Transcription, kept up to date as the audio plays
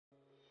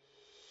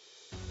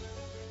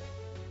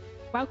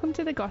Welcome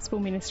to the Gospel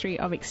Ministry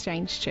of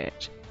Exchange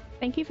Church.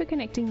 Thank you for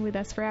connecting with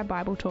us for our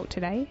Bible talk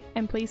today,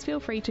 and please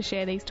feel free to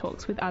share these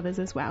talks with others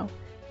as well.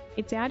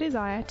 It's our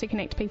desire to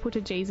connect people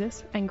to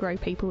Jesus and grow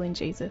people in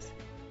Jesus.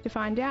 To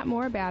find out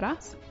more about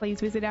us,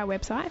 please visit our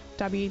website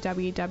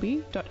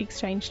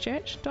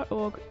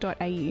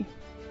www.exchangechurch.org.au.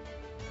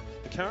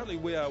 Currently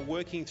we are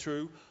working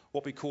through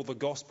what we call the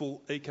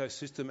gospel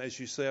ecosystem, as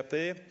you see up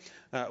there,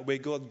 where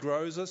God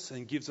grows us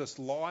and gives us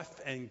life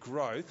and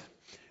growth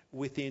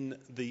within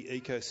the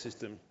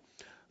ecosystem.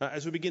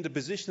 As we begin to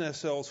position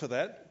ourselves for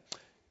that,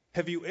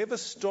 have you ever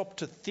stopped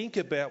to think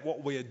about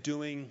what we are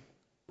doing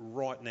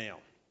right now?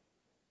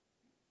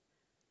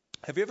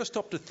 Have you ever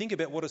stopped to think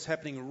about what is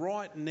happening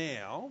right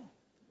now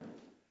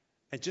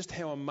and just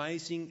how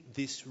amazing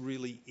this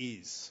really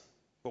is,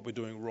 what we're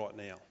doing right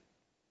now?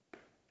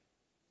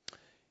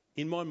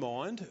 In my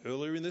mind,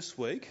 earlier in this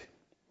week,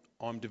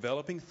 I'm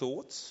developing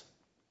thoughts,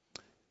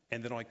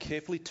 and then I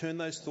carefully turn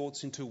those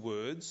thoughts into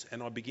words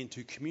and I begin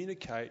to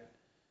communicate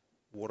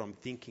what I'm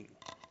thinking,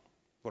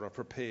 what I've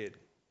prepared.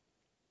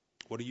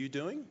 What are you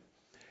doing?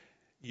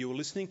 You're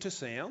listening to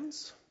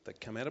sounds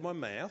that come out of my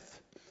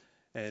mouth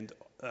and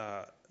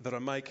that I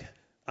make,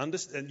 and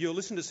you're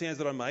listening to sounds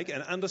that I make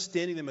and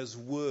understanding them as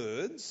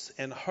words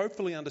and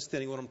hopefully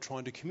understanding what I'm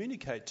trying to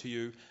communicate to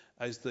you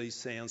as these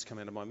sounds come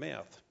out of my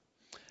mouth.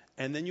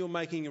 And then you're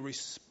making a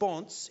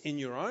response in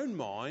your own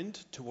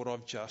mind to what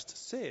I've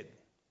just said,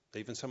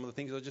 even some of the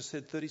things I just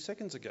said 30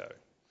 seconds ago.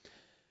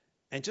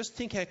 And just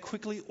think how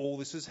quickly all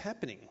this is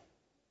happening.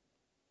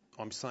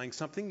 I'm saying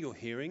something, you're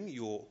hearing,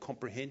 you're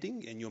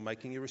comprehending, and you're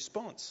making a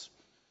response.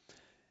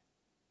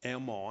 Our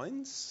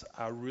minds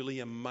are really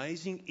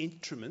amazing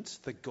instruments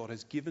that God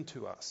has given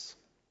to us.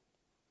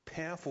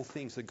 Powerful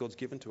things that God's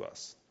given to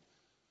us.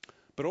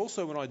 But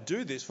also when I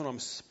do this, when I'm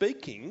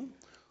speaking,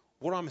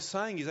 what I'm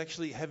saying is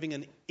actually having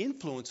an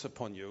influence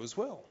upon you as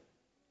well.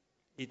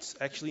 It's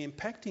actually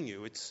impacting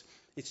you. It's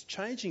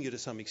changing you to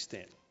some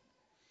extent.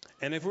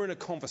 And if we're in a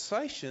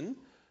conversation,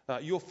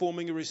 you're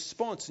forming a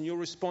response, and your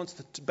response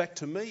back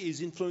to me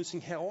is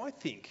influencing how I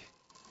think.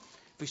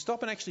 If we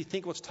stop and actually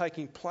think what's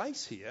taking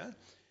place here,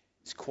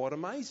 it's quite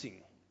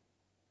amazing.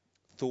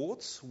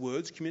 Thoughts,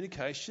 words,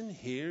 communication,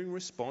 hearing,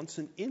 response,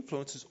 and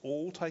influence is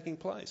all taking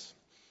place.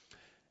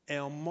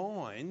 Our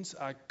minds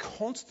are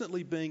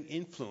constantly being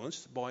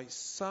influenced by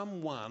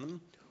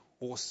someone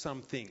or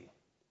something,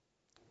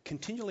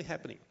 continually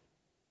happening.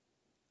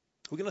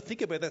 We're going to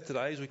think about that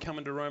today as we come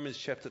into Romans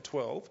chapter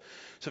 12.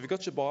 So if you've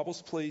got your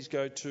Bibles, please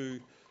go to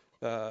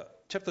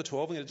chapter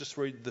 12. I'm going to just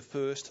read the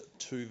first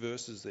two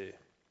verses there.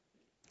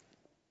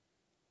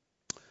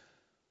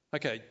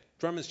 Okay,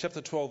 Romans chapter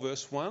 12,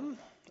 verse 1,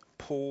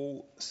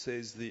 Paul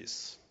says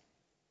this.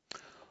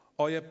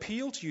 I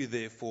appeal to you,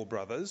 therefore,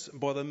 brothers,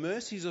 by the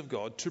mercies of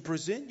God, to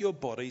present your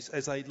bodies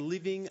as a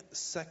living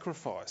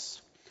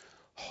sacrifice,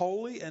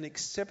 holy and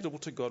acceptable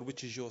to God,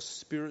 which is your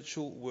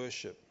spiritual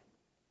worship.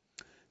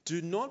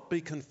 Do not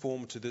be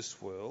conformed to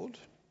this world,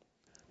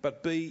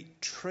 but be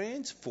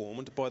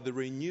transformed by the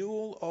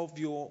renewal of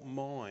your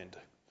mind,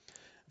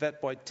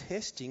 that by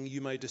testing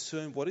you may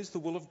discern what is the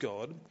will of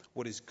God,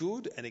 what is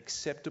good and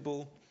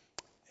acceptable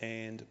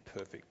and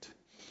perfect.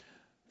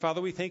 Father,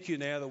 we thank you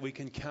now that we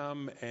can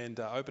come and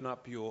open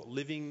up your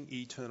living,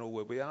 eternal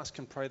word. We ask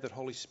and pray that,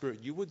 Holy Spirit,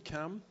 you would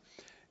come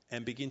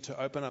and begin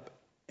to open up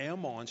our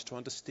minds to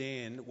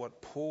understand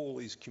what Paul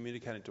is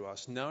communicating to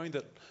us, knowing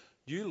that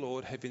you,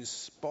 Lord, have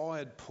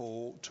inspired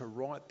Paul to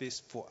write this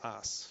for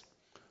us.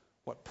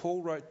 What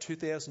Paul wrote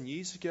 2,000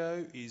 years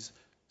ago is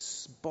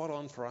spot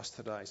on for us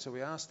today. So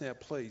we ask now,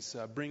 please,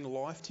 bring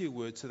life to your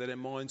word so that our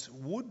minds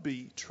would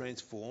be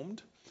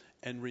transformed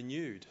and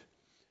renewed,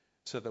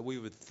 so that we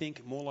would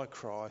think more like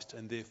Christ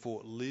and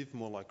therefore live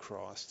more like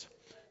Christ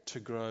to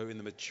grow in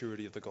the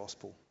maturity of the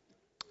gospel.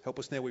 Help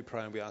us now, we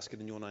pray, and we ask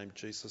it in your name,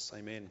 Jesus.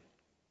 Amen.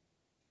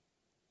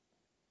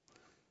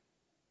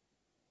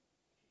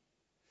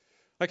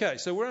 Okay,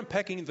 so we're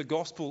unpacking the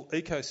gospel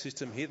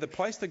ecosystem here, the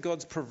place that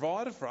God's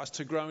provided for us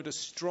to grow into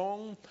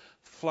strong,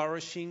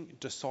 flourishing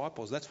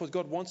disciples. That's what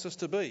God wants us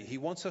to be. He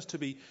wants us to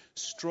be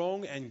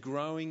strong and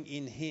growing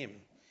in Him.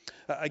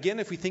 Again,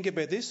 if we think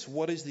about this,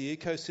 what is the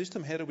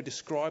ecosystem? How do we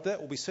describe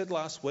that? Well, we said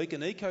last week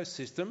an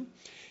ecosystem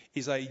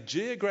is a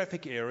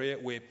geographic area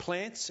where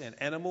plants and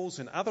animals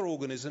and other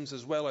organisms,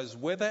 as well as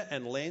weather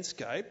and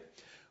landscape,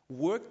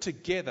 work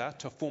together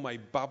to form a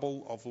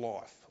bubble of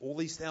life. All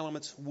these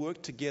elements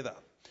work together.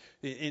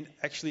 In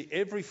actually,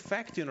 every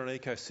factor in an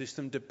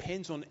ecosystem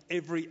depends on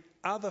every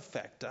other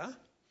factor,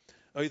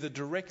 either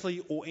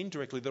directly or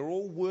indirectly. They're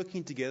all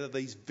working together,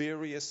 these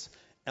various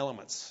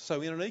elements. So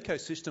in an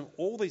ecosystem,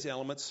 all these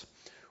elements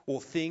or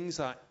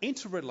things are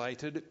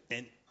interrelated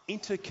and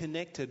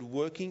interconnected,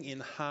 working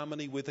in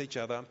harmony with each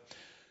other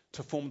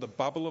to form the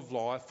bubble of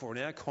life, or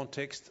in our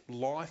context,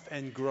 life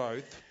and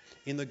growth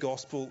in the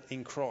gospel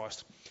in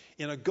Christ.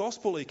 In a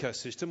gospel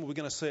ecosystem, we're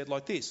going to see it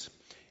like this.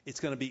 It's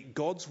going to be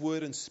God's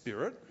word and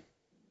spirit,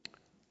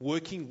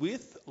 working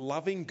with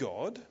loving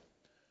God,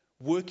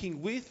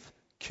 working with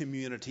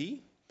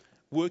community,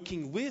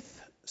 working with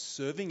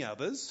serving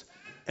others,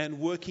 and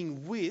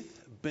working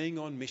with being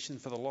on mission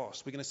for the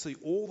lost. We're going to see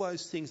all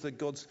those things that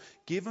God's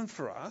given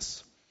for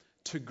us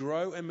to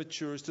grow and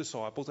mature as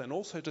disciples, and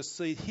also to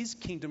see his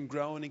kingdom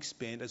grow and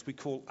expand as we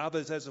call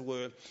others, as it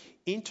were,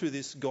 into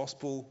this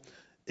gospel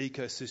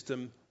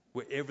ecosystem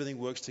where everything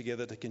works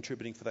together to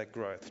contributing for that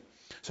growth.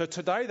 So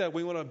today, though,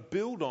 we want to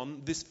build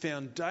on this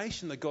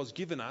foundation that God's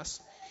given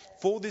us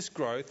for this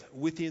growth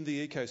within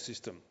the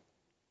ecosystem.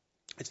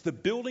 It's the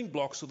building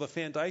blocks or the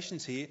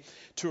foundations here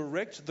to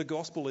erect the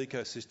gospel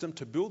ecosystem,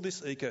 to build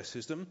this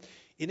ecosystem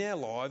in our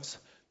lives.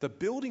 The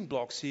building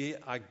blocks here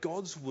are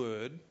God's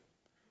word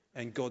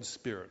and God's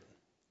Spirit.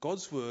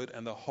 God's word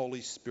and the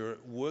Holy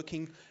Spirit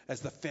working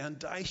as the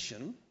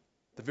foundation,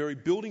 the very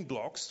building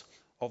blocks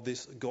of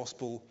this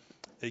gospel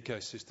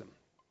ecosystem.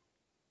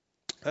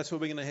 That's where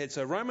we're going to head.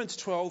 So Romans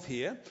 12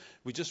 here,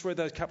 we just read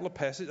those couple of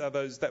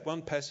passages, that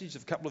one passage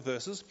of a couple of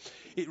verses.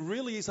 It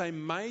really is a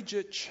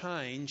major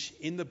change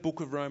in the book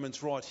of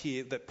Romans right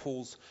here that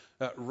Paul's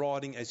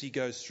writing as he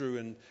goes through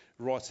and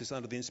writes this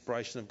under the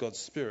inspiration of God's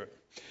Spirit.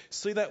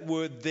 See that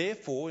word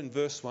therefore in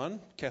verse 1.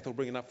 Kath will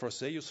bring it up for us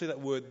there. You'll see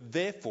that word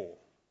therefore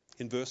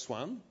in verse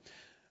 1.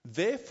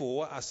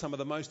 Therefore are some of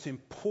the most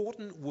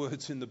important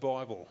words in the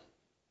Bible.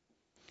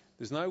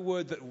 There's no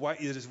word that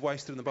is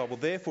wasted in the Bible.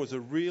 Therefore is a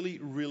really,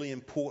 really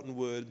important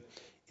word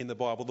in the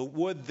Bible. The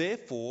word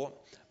therefore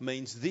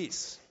means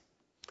this.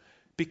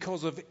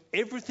 Because of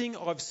everything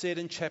I've said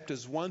in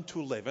chapters 1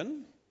 to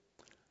 11,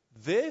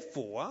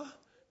 therefore,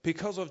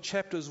 because of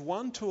chapters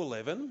 1 to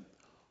 11,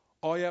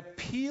 I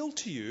appeal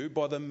to you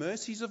by the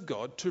mercies of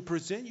God to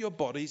present your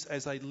bodies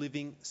as a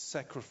living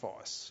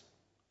sacrifice.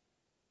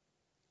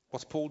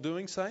 What's Paul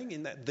saying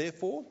in that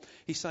therefore?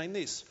 He's saying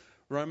this.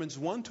 Romans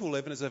 1 to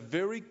 11 is a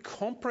very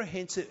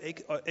comprehensive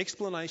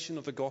explanation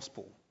of the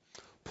gospel.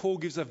 Paul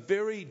gives a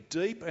very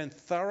deep and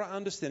thorough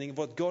understanding of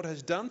what God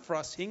has done for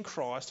us in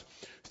Christ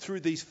through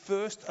these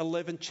first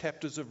 11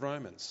 chapters of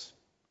Romans.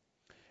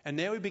 And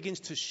now he begins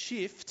to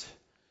shift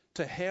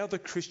to how the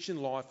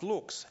Christian life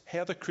looks,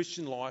 how the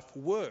Christian life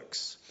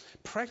works,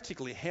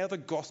 practically how the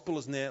gospel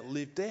is now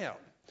lived out.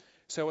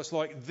 So it's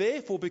like,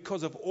 therefore,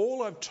 because of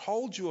all I've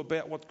told you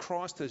about what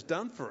Christ has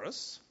done for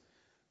us,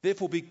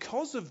 therefore,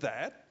 because of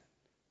that,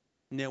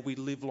 now we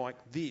live like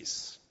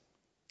this.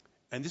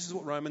 And this is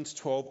what Romans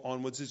 12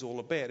 onwards is all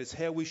about. It's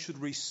how we should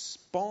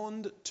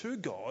respond to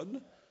God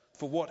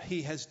for what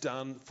he has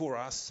done for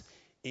us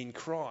in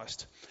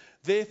Christ.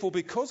 Therefore,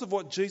 because of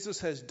what Jesus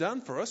has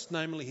done for us,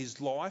 namely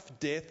his life,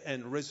 death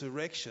and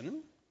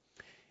resurrection,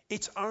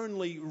 it's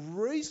only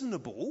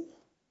reasonable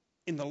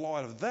in the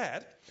light of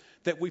that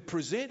we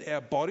present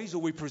our bodies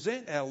or we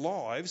present our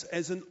lives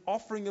as an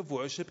offering of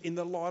worship in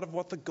the light of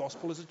what the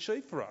gospel has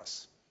achieved for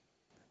us.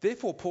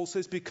 Therefore, Paul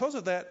says, because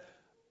of that,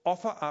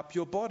 offer up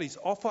your bodies,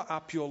 offer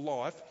up your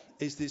life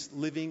as this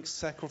living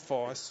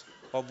sacrifice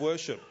of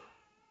worship.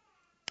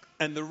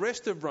 And the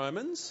rest of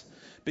Romans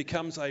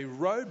becomes a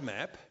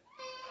roadmap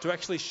to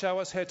actually show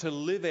us how to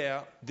live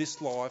out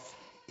this life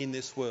in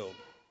this world.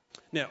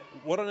 Now,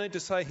 what I need to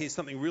say here is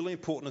something really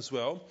important as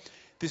well.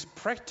 This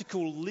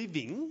practical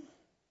living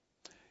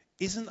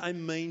isn't a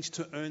means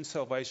to earn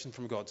salvation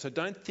from God. So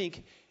don't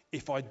think,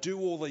 if I do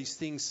all these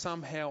things,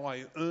 somehow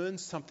I earn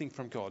something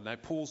from God.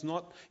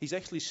 No, he's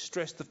actually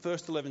stressed the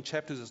first 11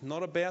 chapters. It's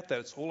not about that.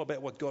 It's all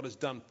about what God has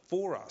done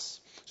for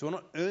us. So we're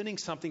not earning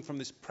something from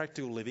this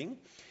practical living.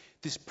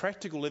 This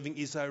practical living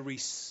is a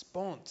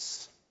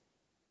response.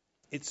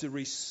 It's a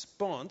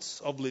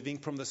response of living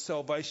from the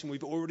salvation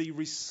we've already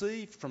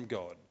received from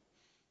God.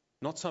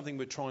 Not something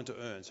we're trying to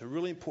earn. So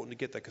really important to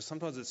get that, because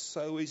sometimes it's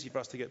so easy for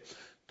us to get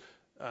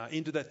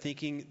into that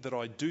thinking that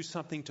I do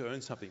something to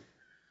earn something.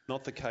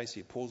 Not the case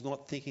here. Paul's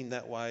not thinking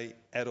that way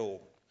at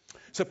all.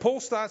 So Paul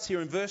starts here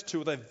in verse 2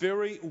 with a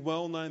very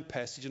well-known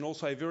passage and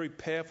also a very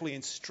powerfully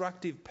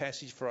instructive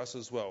passage for us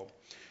as well.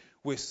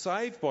 We're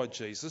saved by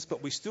Jesus,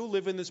 but we still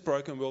live in this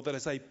broken world that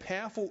has a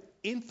powerful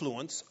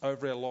influence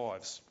over our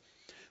lives.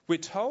 We're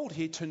told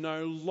here to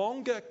no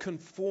longer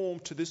conform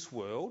to this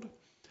world,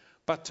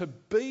 but to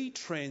be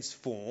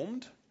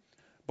transformed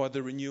by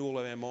the renewal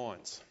of our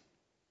minds.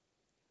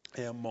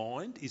 Our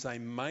mind is a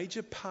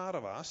major part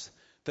of us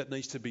that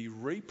needs to be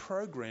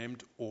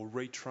reprogrammed or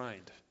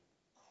retrained.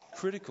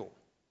 Critical.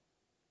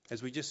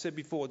 As we just said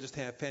before, just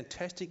how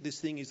fantastic this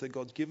thing is that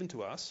God's given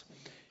to us.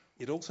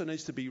 It also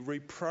needs to be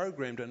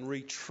reprogrammed and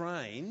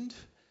retrained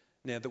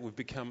now that we've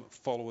become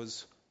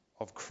followers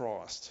of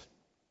Christ.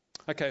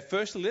 Okay,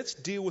 firstly, let's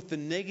deal with the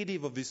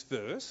negative of this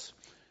verse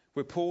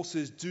where Paul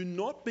says, do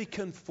not be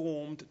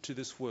conformed to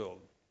this world.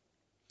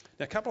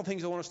 Now, a couple of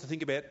things I want us to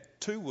think about.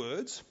 2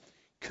 words,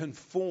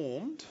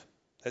 conformed,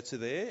 that's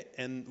there,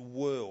 and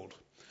world.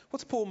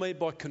 What's Paul mean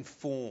by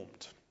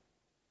conformed?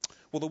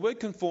 Well, the word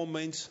conform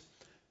means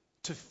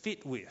to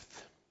fit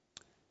with,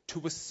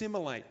 to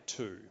assimilate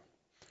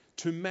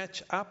to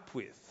match up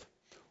with,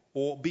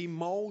 or be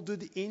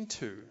moulded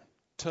into,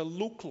 to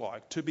look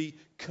like, to be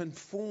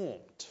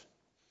conformed.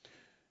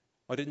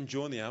 I didn't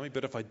join the army,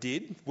 but if I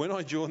did, when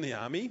I joined the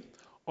army,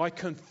 I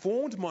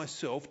conformed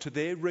myself to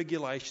their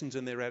regulations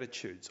and their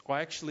attitudes.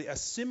 I actually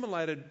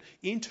assimilated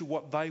into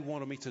what they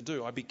wanted me to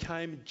do. I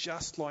became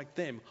just like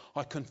them.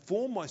 I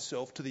conformed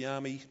myself to the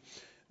army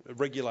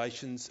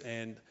regulations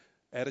and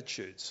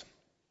attitudes.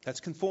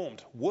 That's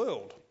conformed.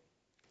 World.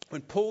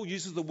 When Paul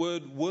uses the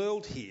word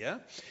world here,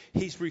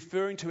 he's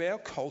referring to our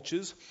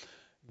culture's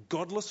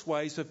godless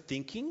ways of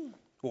thinking,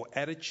 or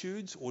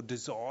attitudes, or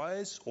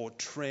desires, or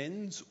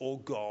trends, or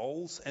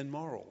goals and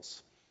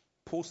morals.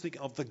 Paul's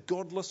thinking of the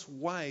godless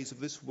ways of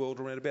this world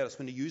around about us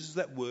when he uses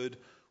that word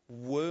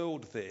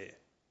world there.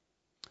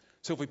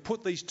 So if we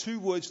put these two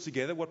words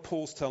together, what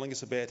Paul's telling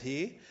us about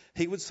here,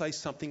 he would say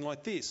something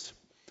like this.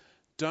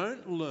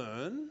 Don't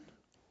learn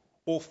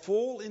or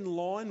fall in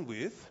line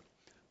with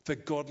the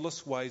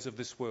godless ways of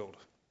this world.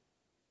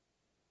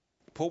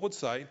 Paul would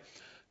say,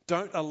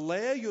 don't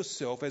allow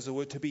yourself, as it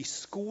were, to be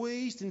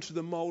squeezed into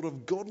the mould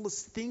of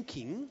godless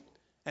thinking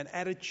and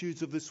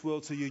attitudes of this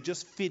world so you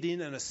just fit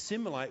in and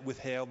assimilate with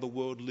how the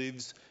world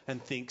lives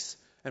and thinks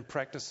and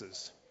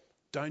practices.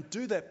 Don't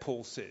do that,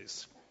 Paul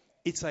says.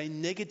 It's a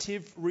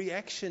negative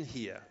reaction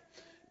here.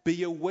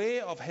 Be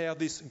aware of how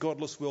this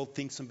godless world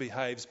thinks and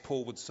behaves,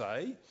 Paul would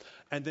say,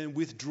 and then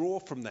withdraw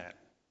from that.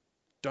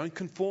 Don't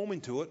conform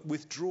into it,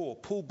 withdraw,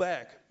 pull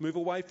back, move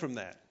away from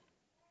that.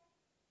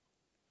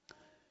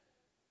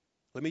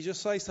 Let me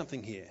just say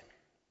something here.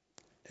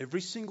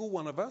 Every single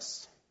one of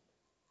us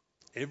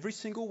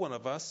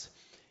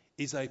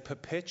is a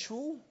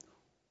perpetual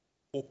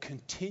or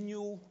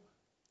continual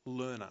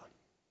learner.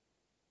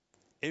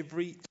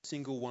 Every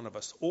single one of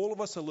us. All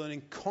of us are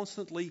learning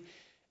constantly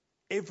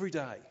every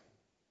day.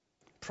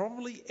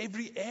 Probably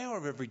every hour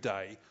of every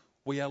day,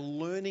 we are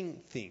learning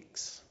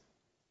things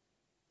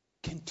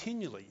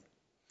continually.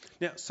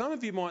 Now, some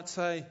of you might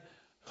say,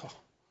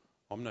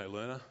 I'm no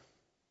learner.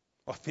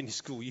 I finished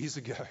school years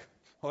ago.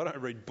 I don't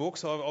read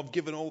books. I've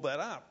given all that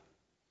up.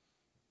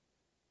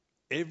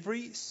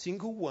 Every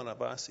single one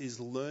of us is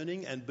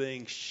learning and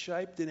being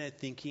shaped in our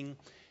thinking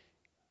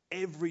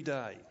every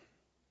day.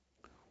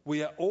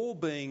 We are all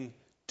being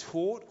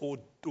taught or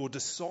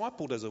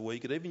discipled, as we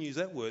could even use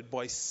that word,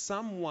 by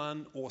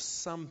someone or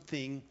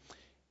something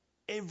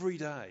every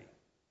day,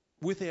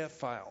 without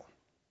fail.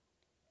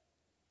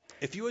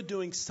 If you are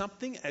doing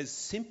something as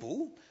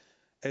simple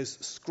as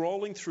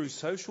scrolling through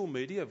social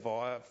media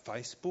via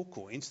Facebook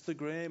or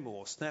Instagram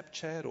or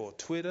Snapchat or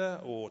Twitter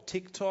or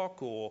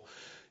TikTok, or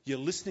you're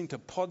listening to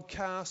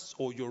podcasts,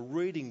 or you're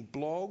reading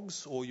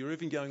blogs, or you're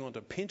even going onto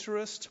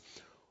Pinterest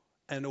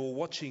or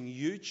watching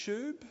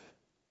YouTube,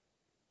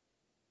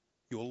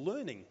 you're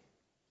learning.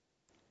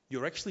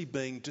 You're actually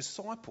being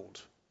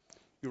discipled.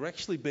 You're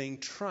actually being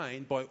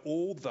trained by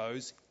all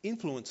those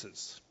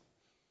influences.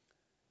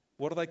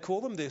 What do they call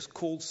them? They're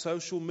called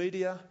social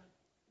media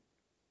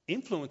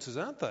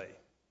influencers, aren't they?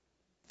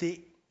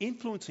 They're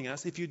influencing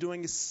us if you're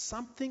doing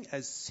something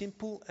as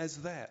simple as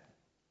that.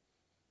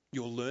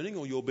 You're learning,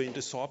 or you're being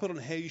discipled on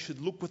how you should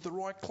look with the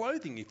right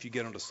clothing if you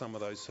get onto some of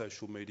those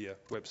social media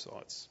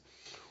websites.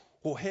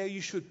 Or how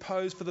you should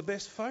pose for the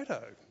best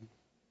photo.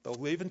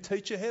 They'll even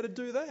teach you how to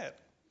do that.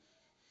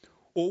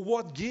 Or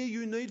what gear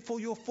you need for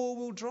your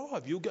four-wheel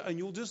drive. You'll go and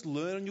you'll just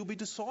learn, and you'll be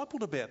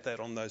discipled about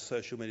that on those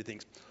social media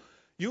things.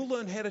 You'll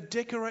learn how to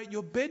decorate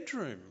your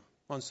bedroom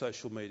on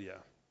social media.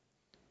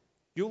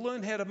 You'll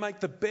learn how to make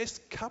the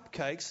best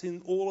cupcakes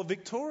in all of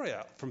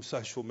Victoria from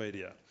social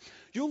media.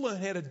 You'll learn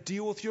how to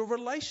deal with your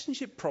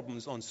relationship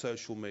problems on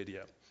social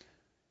media.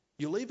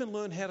 You'll even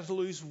learn how to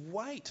lose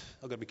weight.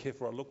 I've got to be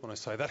careful where I look when I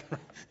say that.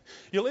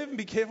 You'll even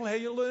be careful how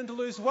you learn to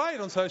lose weight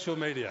on social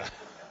media.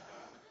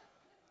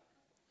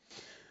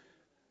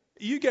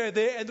 You go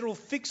there and it'll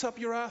fix up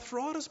your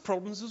arthritis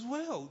problems as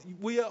well.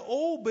 We are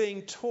all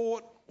being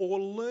taught or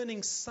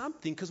learning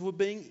something because we're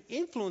being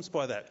influenced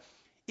by that.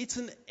 It's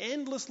an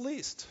endless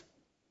list.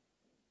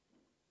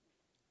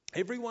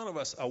 Every one of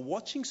us are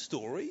watching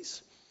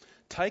stories,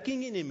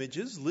 taking in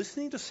images,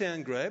 listening to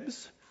sound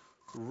grabs,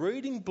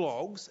 reading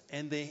blogs,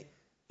 and they're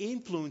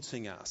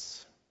influencing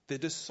us. They're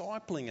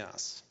discipling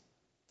us.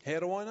 How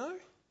do I know?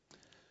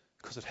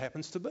 Because it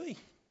happens to be.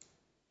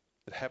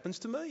 It happens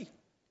to me.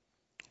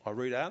 I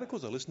read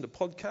articles, I listen to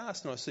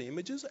podcasts, and I see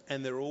images,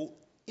 and they're all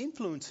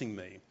influencing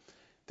me.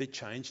 They're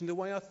changing the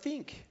way I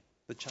think.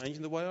 They're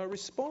changing the way I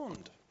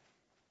respond.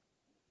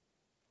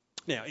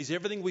 Now, is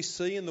everything we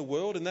see in the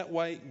world in that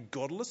way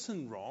godless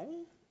and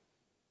wrong?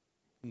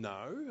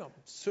 No,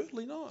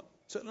 certainly not.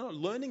 Certainly not.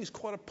 Learning is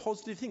quite a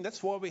positive thing.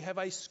 That's why we have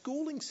a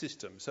schooling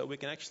system, so we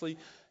can actually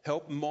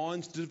help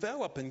minds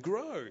develop and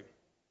grow.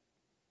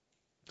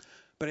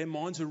 But our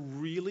minds are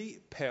really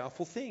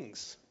powerful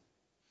things.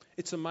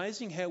 It's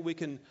amazing how we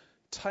can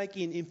take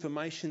in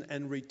information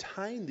and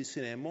retain this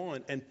in our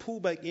mind and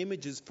pull back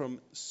images from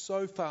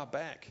so far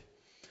back.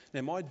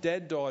 Now, my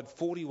dad died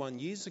 41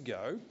 years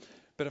ago,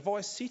 but if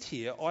I sit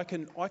here, I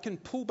can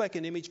pull back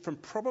an image from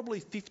probably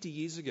 50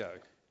 years ago.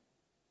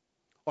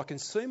 I can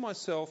see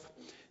myself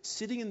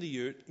sitting in the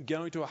ute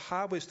going to a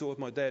hardware store with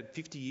my dad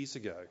 50 years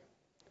ago.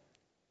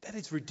 That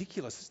is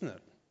ridiculous, isn't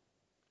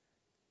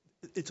it?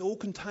 It's all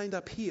contained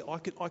up here. I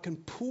can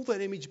pull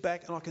that image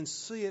back and I can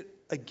see it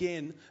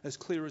again as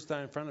clear as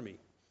day in front of me.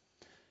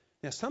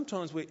 Now,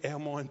 sometimes our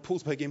mind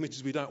pulls back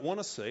images we don't want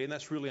to see, and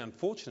that's really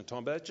unfortunate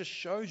time, but it just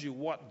shows you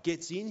what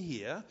gets in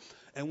here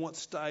and what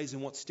stays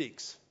and what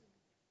sticks.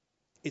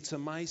 It's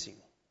amazing.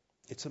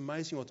 It's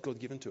amazing what God's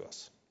given to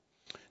us.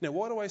 Now,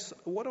 why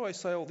do I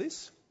say all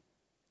this?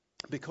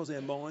 Because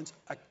our minds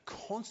are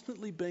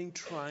constantly being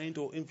trained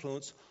or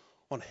influenced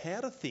on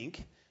how to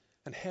think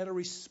and how to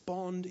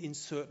respond in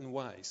certain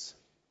ways.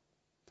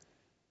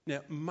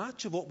 Now,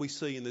 much of what we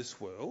see in this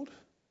world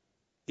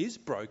is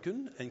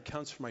broken and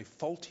comes from a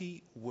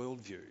faulty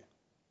worldview.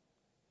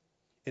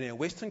 In our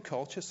Western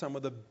culture, some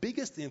of the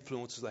biggest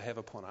influences they have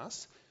upon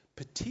us,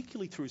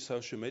 particularly through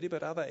social media,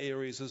 but other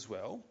areas as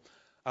well,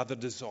 are the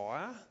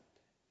desire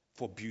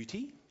for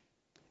beauty,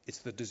 it's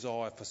the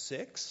desire for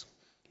sex,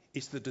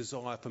 it's the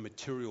desire for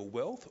material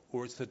wealth,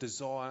 or it's the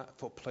desire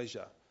for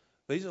pleasure.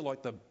 These are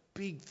like the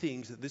big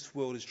things that this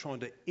world is trying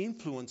to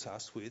influence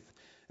us with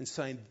and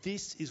saying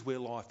this is where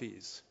life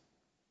is.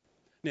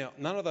 Now,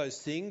 none of those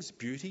things,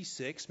 beauty,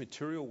 sex,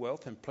 material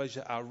wealth and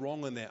pleasure, are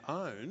wrong on their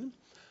own,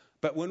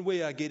 but when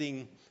we are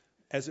getting,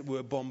 as it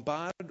were,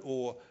 bombarded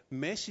or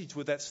messaged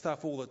with that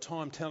stuff all the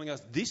time, telling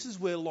us this is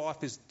where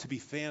life is to be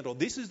found, or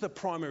this is the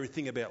primary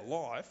thing about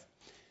life,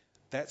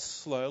 that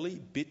slowly,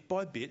 bit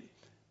by bit,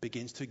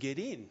 begins to get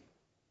in.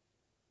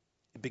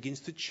 It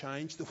begins to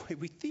change the way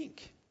we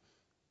think.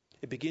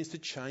 It begins to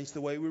change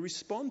the way we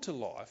respond to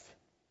life.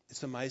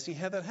 It's amazing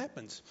how that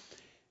happens.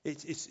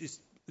 It's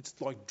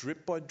like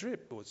drip by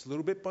drip, or it's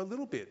little bit by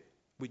little bit.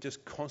 We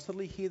just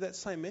constantly hear that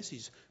same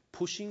message,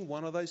 pushing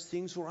one of those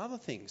things or other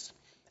things.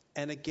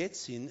 And it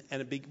gets in,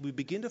 and we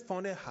begin to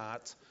find our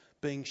hearts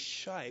being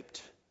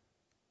shaped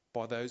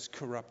by those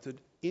corrupted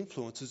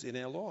influences in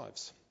our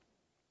lives.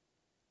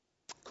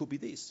 Could be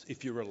this.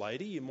 If you're a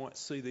lady, you might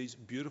see these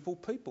beautiful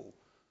people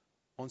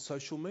on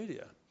social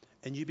media,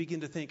 and you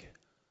begin to think,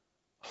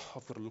 oh,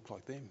 I've got to look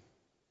like them.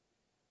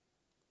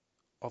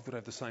 I've got to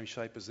have the same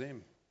shape as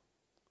them.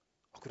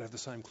 I could have the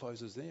same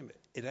clothes as them.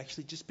 It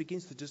actually just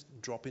begins to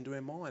just drop into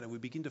our mind, and we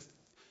begin to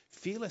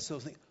feel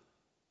ourselves think,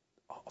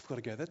 oh, I've got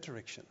to go that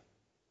direction.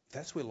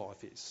 That's where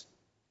life is.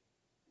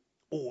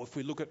 Or if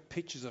we look at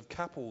pictures of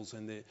couples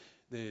and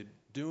they're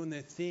doing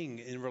their thing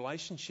in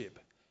relationship,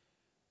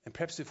 and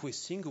perhaps if we're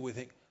single, we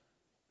think,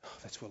 oh,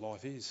 that's where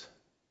life is.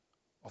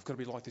 I've got to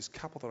be like this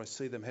couple that I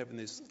see them having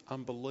this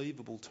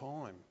unbelievable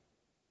time.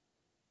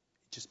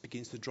 It just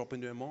begins to drop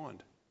into our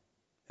mind,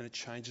 and it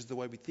changes the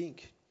way we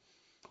think.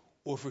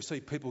 Or if we see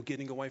people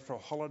getting away for a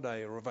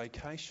holiday or a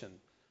vacation,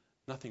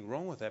 nothing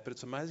wrong with that, but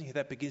it's amazing how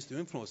that begins to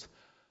influence.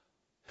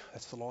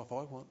 That's the life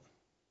I want.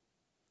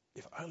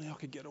 If only I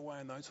could get away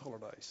on those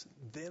holidays,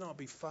 then I'd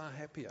be far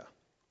happier.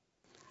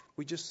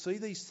 We just see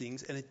these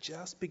things and it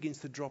just begins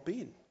to drop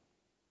in.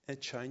 And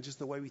it changes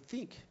the way we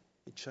think.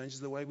 It changes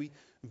the way we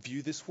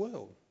view this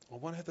world. I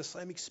want to have the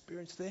same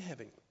experience they're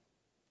having.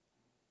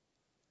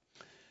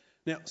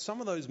 Now,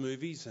 some of those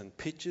movies and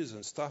pictures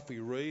and stuff we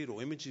read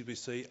or images we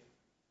see,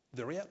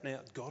 they're out and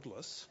out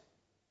godless.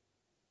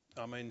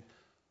 I mean,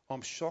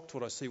 I'm shocked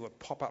when I see what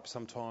pop up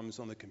sometimes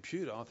on the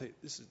computer. I think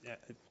this is,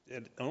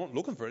 I'm not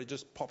looking for it, it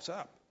just pops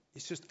up.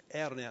 It's just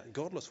out and out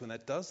godless when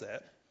that does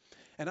that.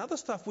 And other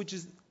stuff which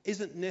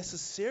isn't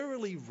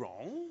necessarily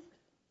wrong.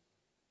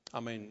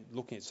 I mean,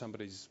 looking at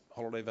somebody's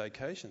holiday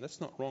vacation,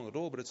 that's not wrong at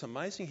all, but it's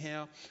amazing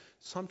how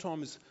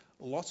sometimes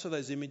lots of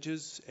those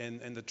images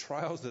and the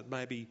trails that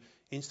maybe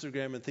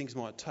Instagram and things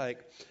might take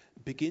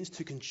begins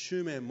to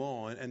consume our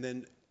mind, and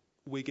then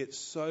we get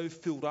so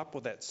filled up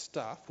with that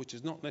stuff, which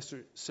is not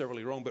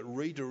necessarily wrong, but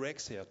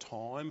redirects our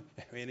time,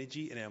 our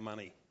energy and our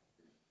money.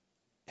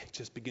 It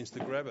just begins to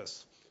grab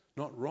us.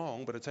 Not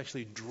wrong, but it's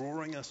actually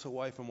drawing us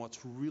away from what's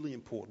really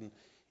important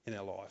in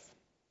our life.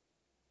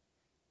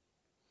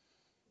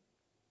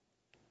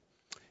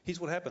 Here's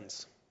what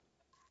happens.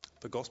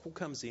 The gospel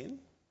comes in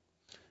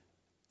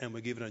and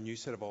we're given a new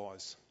set of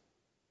eyes.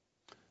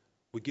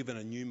 We're given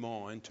a new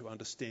mind to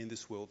understand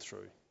this world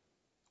through.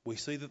 We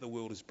see that the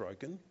world is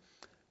broken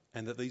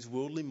and that these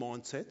worldly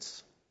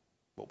mindsets,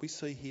 what we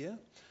see here,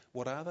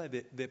 what are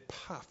they? They're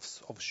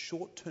puffs of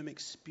short-term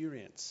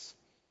experience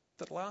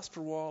that last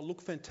for a while,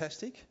 look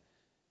fantastic,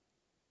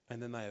 and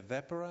then they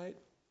evaporate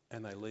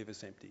and they leave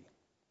us empty.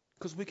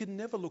 Because we can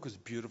never look as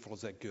beautiful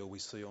as that girl we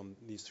see on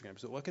the Instagram.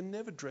 So I can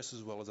never dress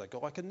as well as that guy.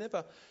 I can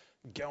never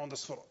go on the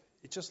sort of...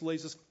 It just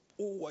leaves us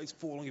always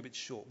falling a bit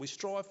short. We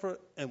strive for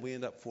it and we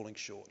end up falling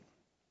short.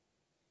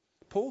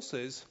 Paul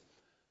says,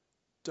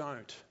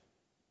 don't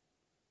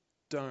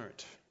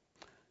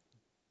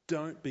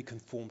be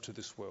conformed to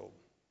this world.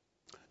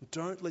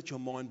 Don't let your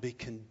mind be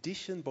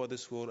conditioned by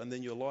this world and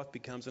then your life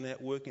becomes an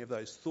outworking of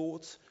those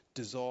thoughts,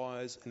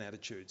 desires and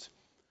attitudes.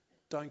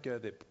 Don't go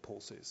there, Paul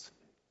says.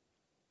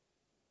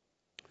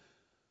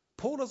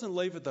 Paul doesn't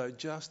leave it, though,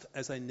 just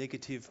as a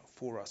negative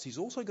for us. He's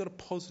also got a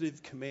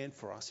positive command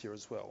for us here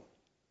as well.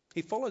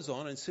 He follows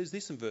on and says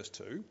this in verse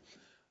 2,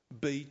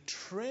 be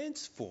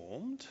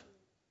transformed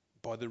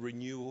by the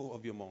renewal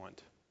of your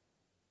mind.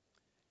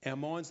 Our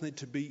minds need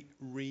to be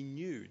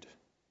renewed.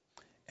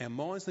 Our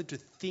minds need to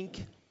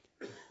think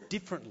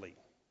differently.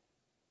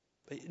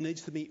 It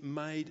needs to be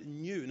made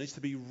new. It needs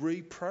to be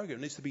reprogrammed. It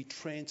needs to be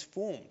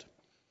transformed.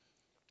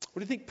 What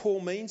do you think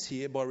Paul means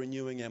here by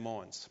renewing our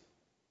minds?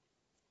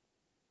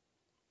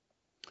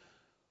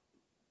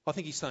 I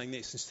think he's saying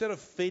this. Instead of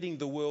feeding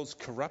the world's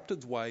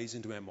corrupted ways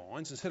into our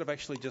minds, instead of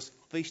actually just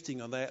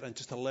feasting on that and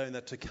just allowing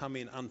that to come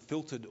in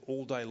unfiltered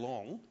all day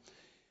long,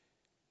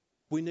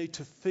 we need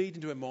to feed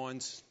into our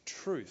minds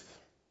truth.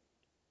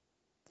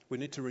 We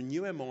need to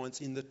renew our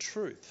minds in the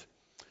truth.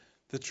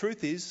 The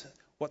truth is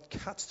what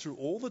cuts through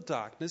all the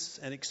darkness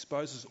and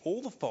exposes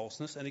all the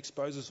falseness and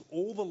exposes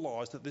all the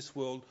lies that this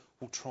world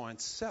will try and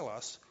sell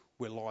us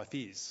where life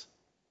is.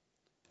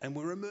 And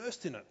we're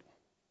immersed in it.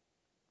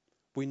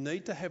 We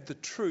need to have the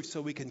truth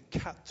so we can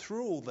cut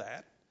through all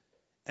that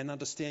and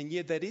understand,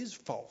 yeah, that is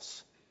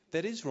false.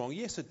 That is wrong.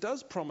 Yes, it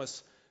does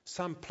promise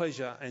some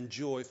pleasure and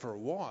joy for a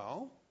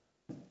while,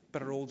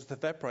 but it all just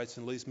evaporates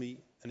and leaves me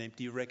an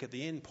empty wreck at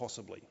the end,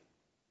 possibly.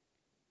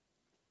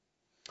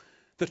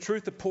 The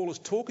truth that Paul is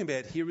talking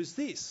about here is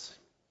this.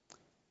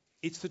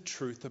 It's the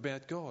truth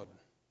about God.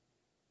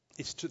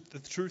 It's the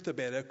truth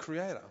about our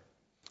Creator.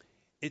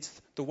 It's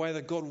the way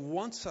that God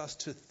wants us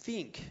to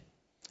think.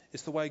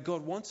 It's the way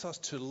God wants us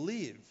to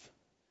live.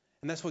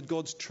 And that's what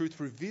God's truth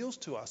reveals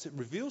to us. It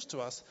reveals to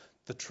us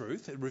the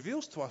truth. It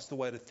reveals to us the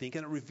way to think.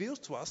 And it reveals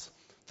to us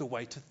the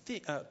way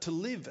to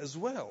live as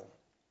well.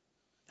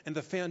 And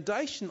the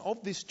foundation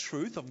of this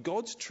truth, of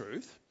God's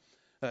truth,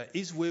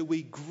 is where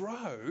we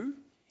grow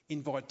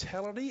in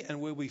vitality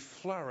and where we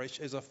flourish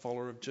as a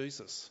follower of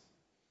Jesus.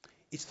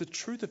 It's the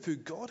truth of who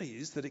God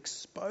is that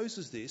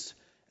exposes this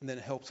and then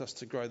helps us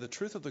to grow. The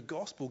truth of the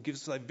gospel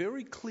gives us a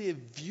very clear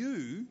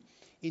view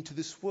into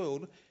this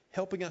world,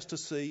 helping us to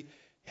see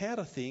how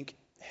to think,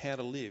 how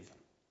to live.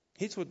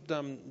 Here's what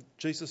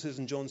Jesus says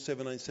in John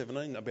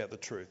 17:17 about the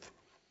truth.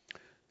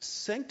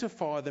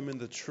 Sanctify them in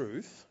the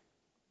truth.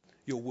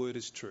 Your word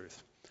is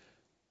truth.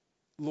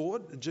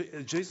 Lord,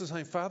 Jesus is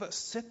saying, Father,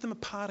 set them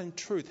apart in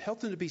truth. Help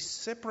them to be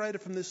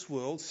separated from this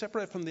world,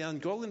 separated from the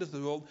ungodliness of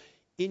the world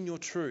in your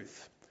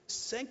truth.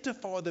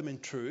 Sanctify them in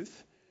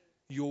truth.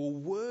 Your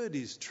word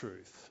is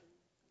truth.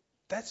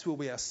 That's where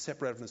we are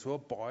separated from this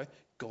world, by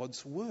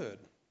God's word.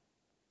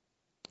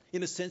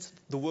 In a sense,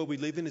 the world we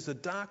live in is a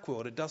dark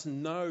world. It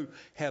doesn't know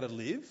how to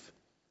live.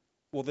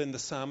 Well, then the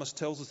psalmist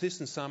tells us this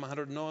in Psalm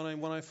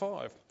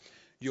 119:105.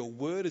 Your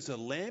word is a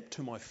lamp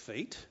to my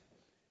feet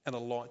and a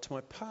light to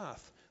my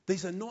path.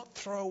 These are not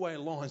throwaway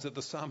lines that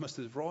the psalmist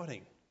is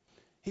writing.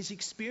 He's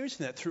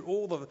experiencing that through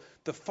all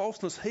the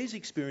falseness he's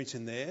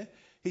experiencing there.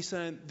 He's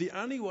saying, the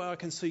only way I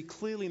can see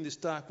clearly in this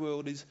dark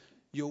world is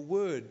your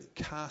word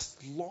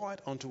casts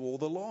light onto all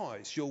the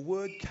lies. Your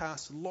word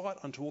casts light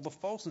onto all the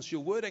falseness.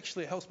 Your word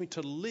actually helps me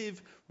to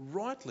live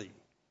rightly.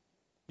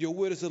 Your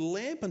word is a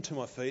lamp unto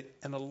my feet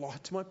and a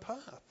light to my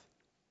path.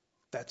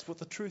 That's what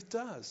the truth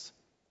does.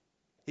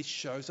 It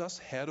shows us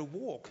how to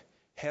walk,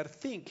 how to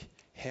think,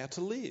 how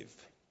to live.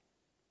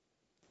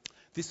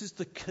 This is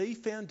the key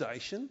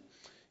foundation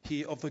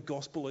here of the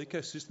gospel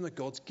ecosystem that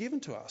God's given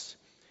to us.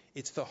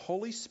 It's the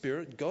Holy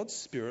Spirit, God's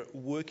Spirit,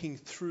 working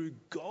through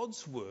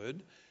God's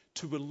word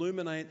to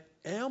illuminate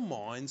our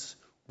minds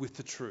with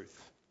the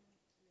truth,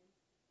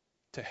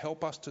 to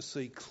help us to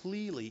see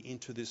clearly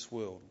into this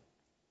world.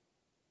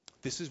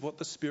 This is what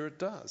the Spirit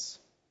does.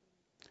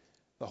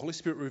 The Holy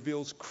Spirit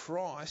reveals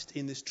Christ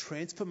in this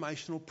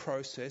transformational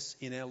process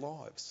in our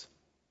lives.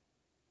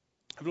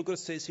 Have a look at what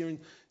it says here in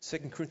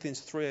 2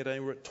 Corinthians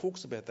 3:18, where it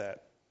talks about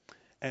that.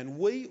 And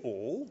we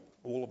all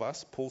of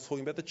us, Paul's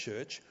talking about the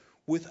church,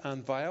 with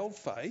unveiled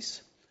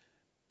face,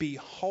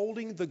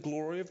 beholding the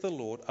glory of the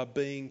Lord, are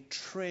being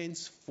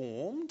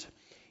transformed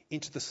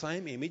into the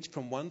same image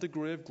from one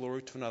degree of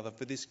glory to another.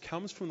 For this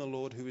comes from the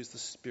Lord who is the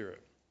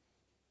Spirit.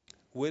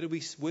 Where do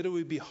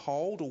we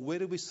behold, or where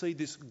do we see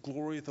this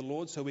glory of the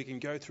Lord so we can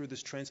go through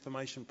this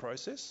transformation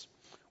process?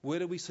 Where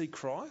do we see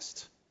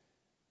Christ?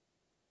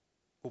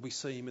 Well, we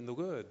see him in the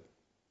Word.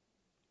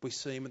 We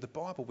see him in the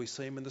Bible. We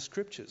see him in the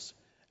Scriptures.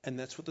 And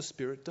that's what the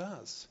Spirit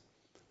does.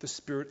 The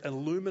Spirit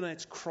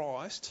illuminates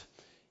Christ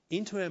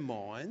into our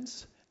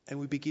minds, and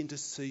we begin to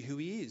see who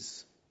he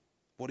is,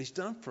 what he's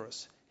done for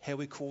us, how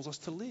he calls us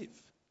to live.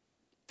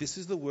 This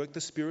is the work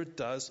the Spirit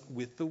does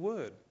with the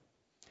Word.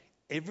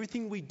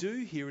 Everything we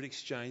do here at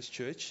Exchange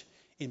Church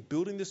in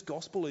building this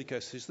gospel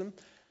ecosystem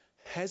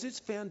has its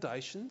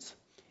foundations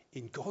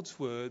in God's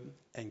Word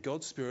and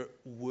God's Spirit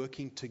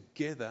working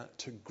together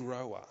to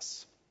grow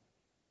us.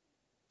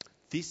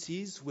 This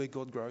is where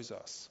God grows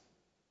us.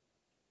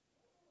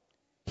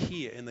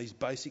 Here in these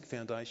basic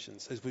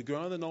foundations. As we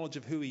grow in the knowledge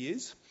of who he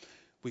is,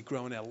 we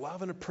grow in our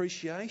love and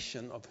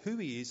appreciation of who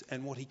he is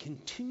and what he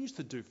continues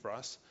to do for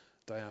us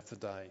day after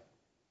day.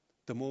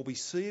 The more we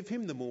see of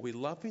him, the more we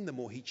love him, the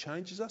more he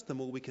changes us, the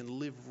more we can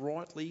live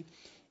rightly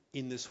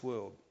in this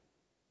world.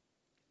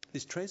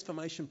 This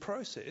transformation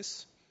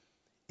process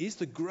is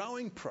the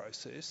growing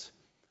process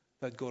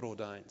that God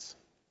ordains.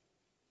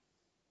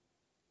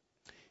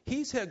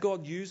 Here's how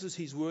God uses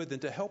his word then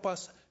to help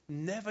us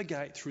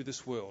navigate through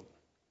this world.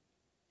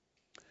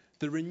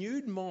 The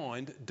renewed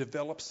mind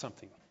develops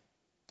something.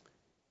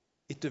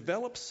 It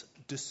develops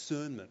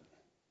discernment.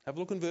 Have a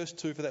look in verse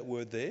 2 for that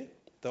word there,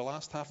 the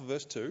last half of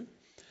verse 2.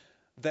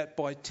 That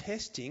by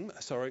testing,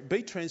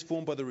 be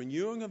transformed by the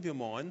renewing of your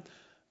mind,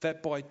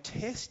 that by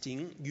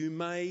testing you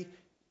may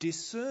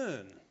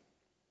discern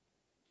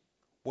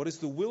what is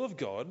the will of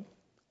God,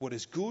 what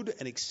is good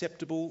and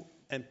acceptable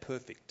and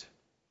perfect.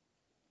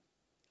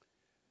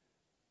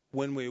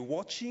 When we're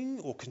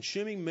watching or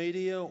consuming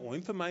media or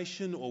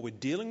information or we're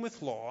dealing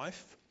with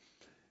life,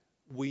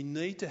 we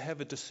need to have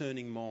a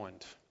discerning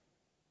mind.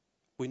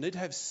 We need to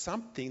have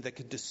something that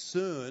can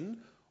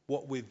discern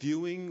what we're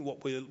viewing,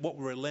 what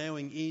we're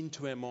allowing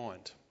into our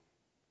mind.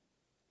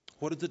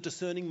 What is a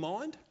discerning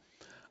mind?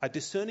 A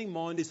discerning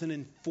mind is an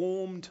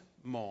informed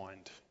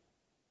mind.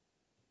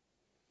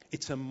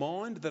 It's a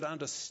mind that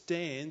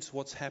understands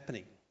what's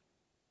happening.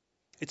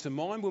 It's a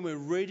mind when we're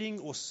reading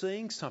or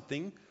seeing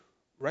something,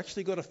 we're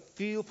actually got a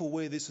feel for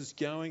where this is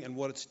going and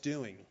what it's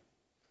doing.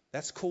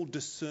 That's called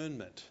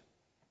discernment.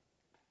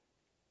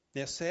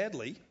 Now,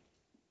 sadly,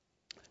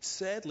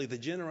 the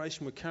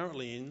generation we're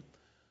currently in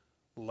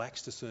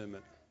lacks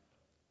discernment.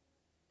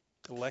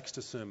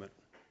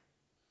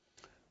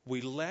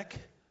 We lack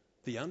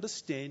the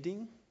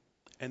understanding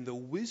and the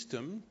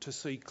wisdom to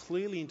see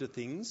clearly into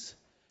things.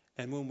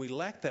 And when we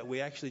lack that, we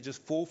actually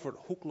just fall for it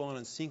hook, line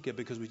and sinker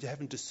because we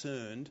haven't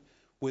discerned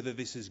whether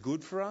this is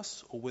good for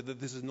us or whether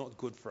this is not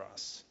good for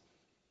us.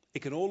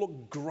 It can all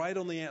look great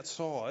on the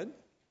outside,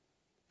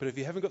 but if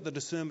you haven't got the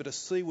discernment to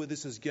see where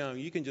this is going,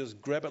 you can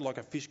just grab it like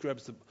a fish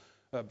grabs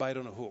the bait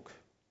on a hook.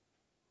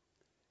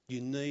 You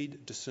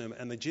need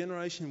discernment. And the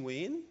generation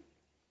we're in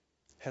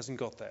hasn't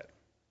got that.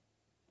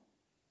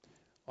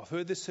 I've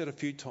heard this said a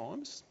few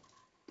times.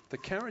 The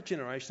current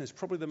generation is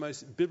probably the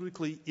most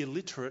biblically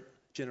illiterate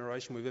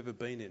generation we've ever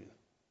been in.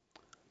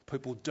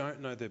 People don't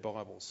know their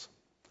Bibles.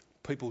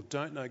 People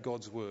don't know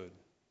God's word.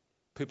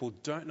 People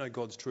don't know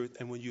God's truth.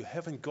 And when you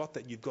haven't got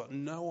that, you've got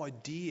no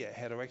idea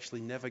how to actually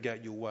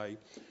navigate your way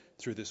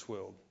through this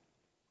world.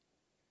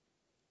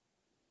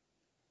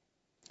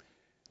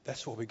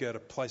 That's why we go to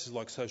places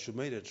like social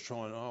media to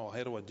try and,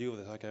 how do I deal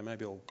with this? Okay,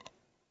 maybe I'll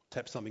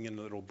tap something in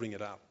and it'll bring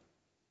it up.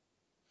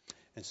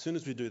 And as soon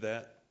as we do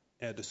that,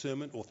 our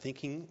discernment or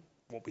thinking,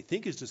 what we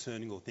think is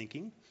discerning or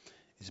thinking,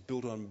 is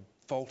built on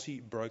faulty,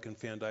 broken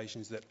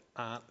foundations that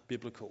aren't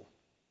biblical.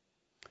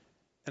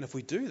 And if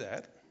we do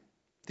that,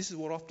 this is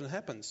what often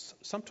happens.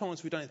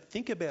 Sometimes we don't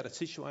think about a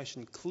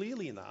situation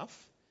clearly enough,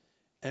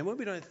 and when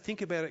we don't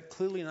think about it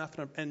clearly enough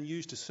and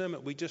use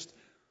discernment, we just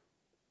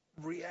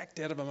react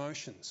out of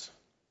emotions.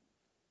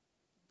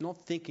 Not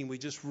thinking, we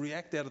just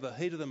react out of the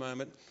heat of the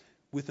moment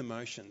with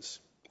emotions.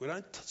 We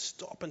don't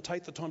stop and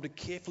take the time to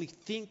carefully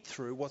think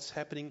through what's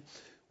happening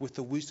with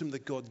the wisdom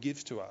that God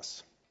gives to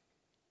us.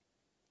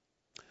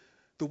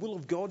 The will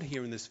of God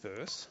here in this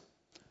verse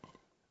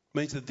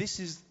means that this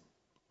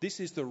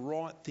is the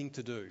right thing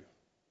to do.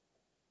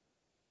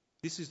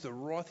 This is the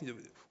right thing to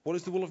do. What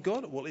is the will of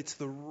God? Well, it's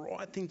the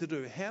right thing to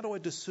do. How do I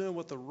discern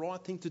what the right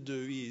thing to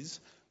do is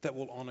that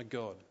will honour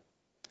God?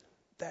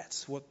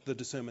 That's what the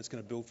discernment's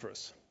going to build for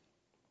us.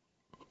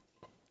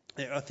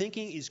 Now, our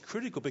thinking is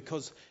critical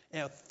because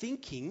our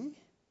thinking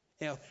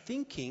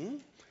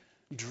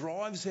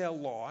drives our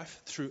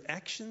life through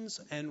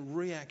actions and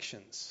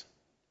reactions.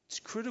 It's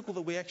critical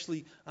that we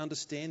actually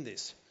understand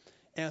this.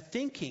 Our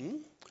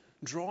thinking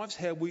drives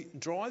how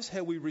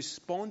we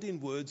respond in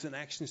words and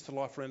actions to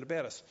life around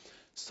about us.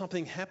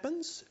 Something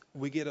happens,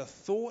 we get a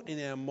thought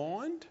in our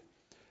mind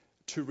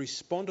to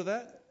respond to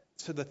that.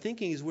 So the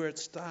thinking is where it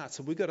starts.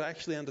 So we've got to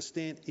actually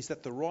understand, is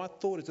that the right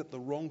thought? Is that the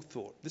wrong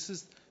thought? This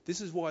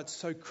is why it's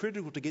so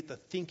critical to get the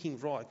thinking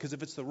right. Because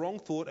if it's the wrong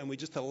thought and we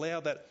just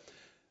allow that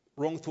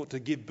wrong thought to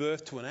give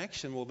birth to an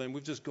action, well, then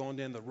we've just gone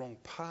down the wrong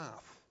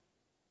path.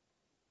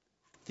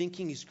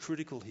 Thinking is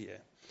critical here.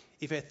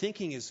 If our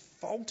thinking is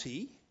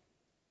faulty,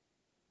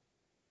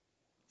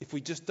 if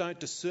we just don't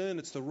discern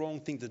it's the wrong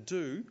thing to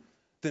do,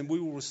 then we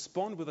will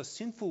respond with a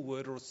sinful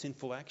word or a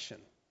sinful action.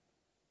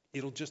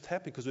 It'll just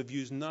happen because we've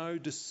used no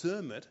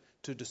discernment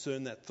to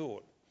discern that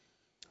thought.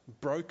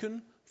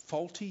 Broken,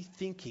 faulty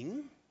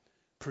thinking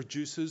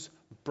produces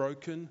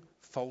broken,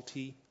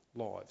 faulty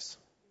lives.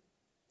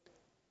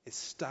 It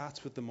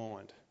starts with the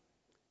mind.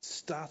 It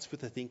starts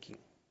with the thinking.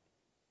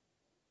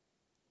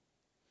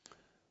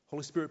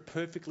 Holy Spirit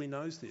perfectly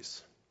knows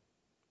this.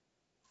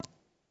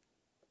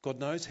 God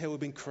knows how we've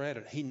been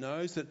created. He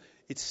knows that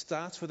it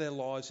starts with our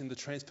lives in the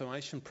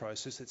transformation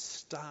process. It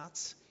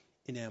starts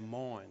in our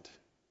mind,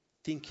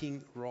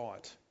 thinking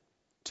right,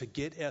 to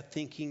get our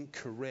thinking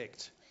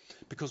correct.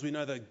 Because we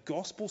know that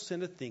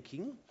gospel-centered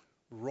thinking,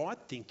 right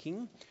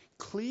thinking,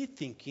 clear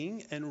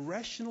thinking and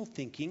rational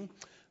thinking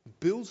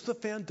builds the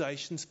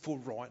foundations for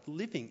right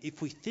living.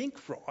 If we think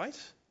right,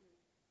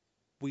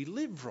 we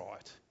live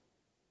right.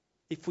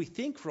 If we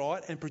think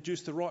right and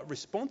produce the right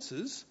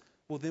responses,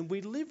 well, then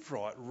we live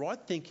right. Right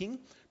thinking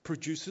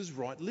produces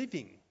right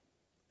living,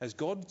 as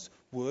God's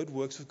word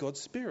works with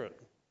God's Spirit.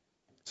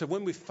 So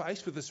when we're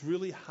faced with this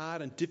really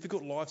hard and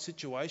difficult life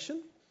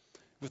situation,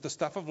 with the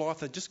stuff of life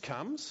that just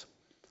comes,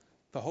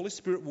 The Holy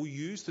Spirit will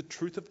use the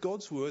truth of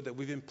God's word that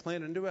we've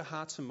implanted into our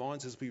hearts and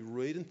minds as we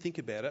read and think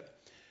about it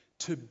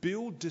to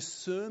build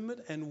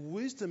discernment and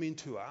wisdom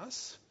into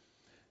us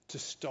to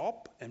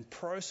stop and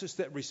process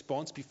that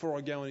response before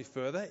I go any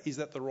further. Is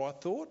that the right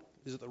thought?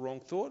 Is it the wrong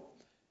thought?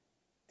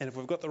 And if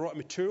we've got the right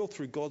material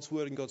through God's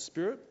word and God's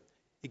Spirit,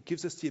 it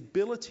gives us the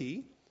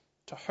ability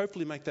to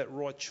hopefully make that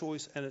right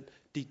choice and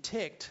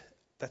detect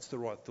that's the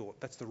right thought,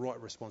 that's the right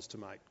response to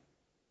make.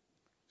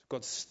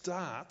 God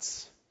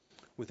starts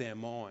with our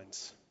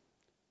minds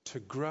to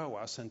grow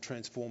us and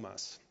transform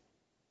us.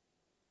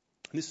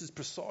 And this is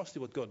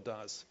precisely what God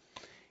does.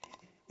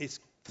 It's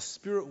the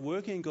Spirit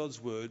working in God's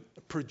word,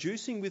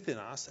 producing within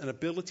us an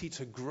ability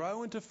to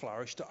grow and to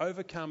flourish, to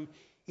overcome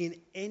in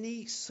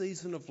any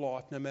season of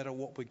life, no matter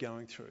what we're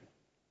going through.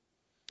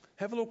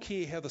 Have a look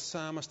here how the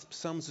psalmist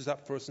sums this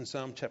up for us in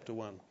Psalm chapter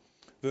 1.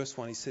 Verse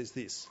 1, he says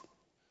this: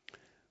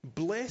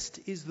 "Blessed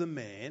is the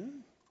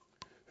man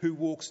who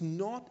walks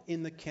not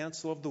in the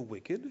counsel of the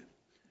wicked,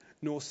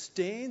 nor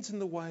stands in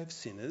the way of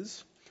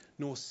sinners,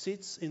 nor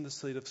sits in the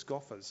seat of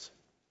scoffers."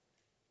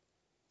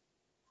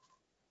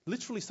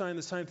 Literally saying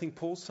the same thing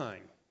Paul's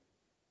saying.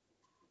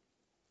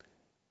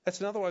 That's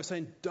another way of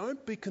saying,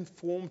 don't be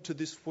conformed to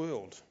this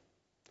world.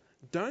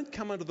 Don't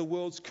come under the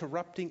world's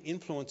corrupting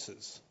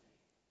influences.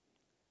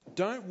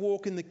 Don't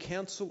walk in the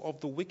counsel of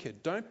the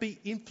wicked. Don't be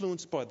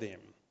influenced by them.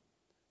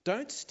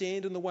 Don't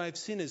stand in the way of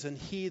sinners and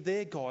hear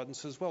their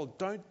guidance as well.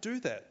 Don't do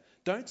that.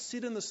 Don't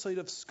sit in the seat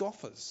of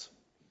scoffers.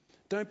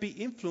 Don't be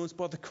influenced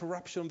by the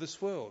corruption of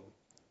this world.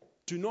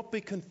 Do not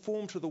be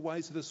conformed to the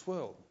ways of this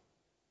world.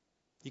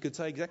 You could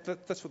say exactly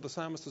that's what the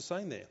psalmist is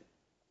saying there.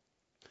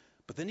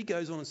 But then he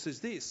goes on and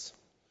says this: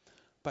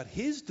 "But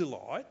his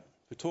delight,"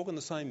 we're talking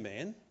the same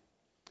man,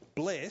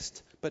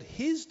 blessed, but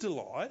his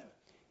delight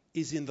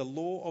is in the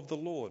law of the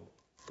Lord,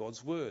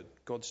 God's word,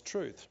 God's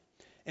truth.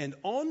 And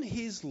on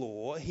his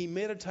law he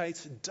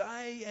meditates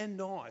day and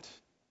night."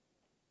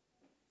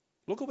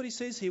 Look at what he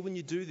says here when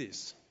you do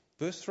this.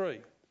 Verse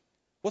 3.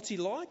 What's he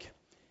like?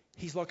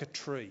 He's like a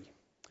tree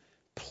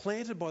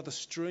planted by the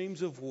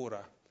streams of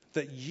water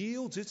that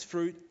yields its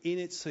fruit in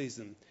its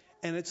season,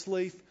 and its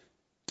leaf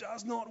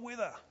does not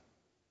wither.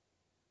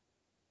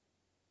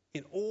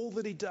 In all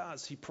that he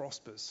does, he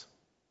prospers.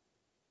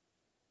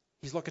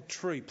 He's like a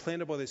tree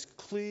planted by this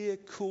clear,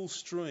 cool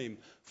stream,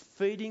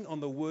 feeding on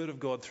the word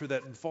of God through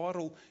that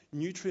vital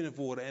nutrient of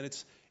water, and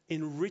it's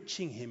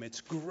enriching him,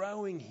 it's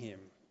growing him.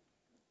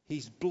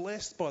 He's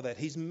blessed by that.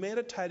 He's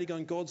meditating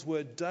on God's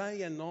word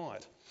day and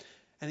night,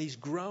 and he's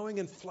growing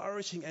and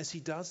flourishing as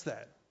he does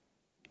that.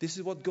 This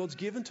is what God's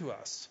given to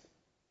us.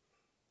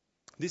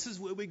 This is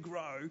where we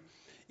grow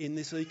in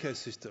this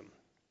ecosystem.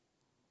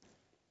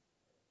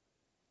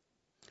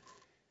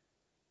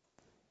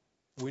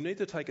 We need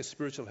to take a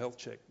spiritual health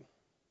check.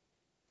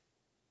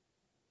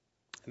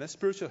 And that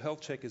spiritual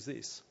health check is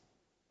this: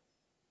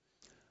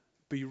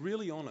 be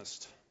really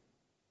honest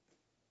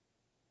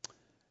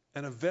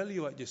and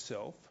evaluate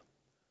yourself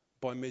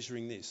by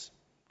measuring this.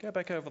 Go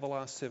back over the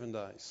last 7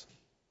 days.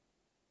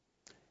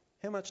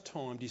 How much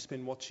time do you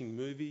spend watching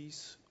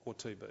movies or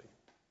TV?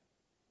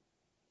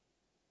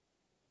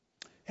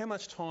 How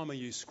much time are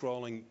you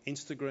scrolling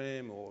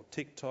Instagram or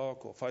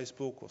TikTok or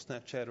Facebook or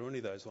Snapchat or any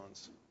of those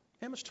ones?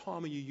 How much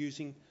time are you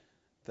using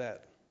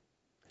that?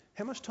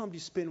 How much time do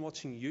you spend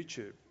watching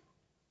YouTube?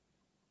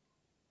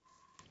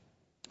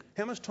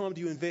 How much time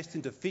do you invest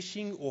into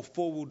fishing or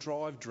four-wheel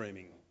drive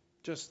dreaming?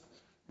 Just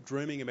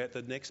dreaming about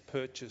the next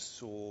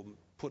purchase or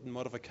putting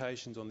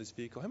modifications on this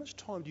vehicle. How much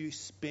time do you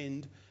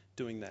spend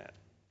doing that?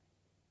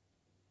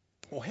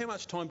 Or how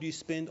much time do you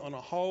spend on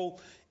a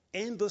whole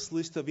endless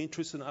list of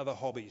interests and other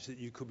hobbies that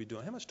you could be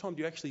doing? How much time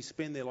do you actually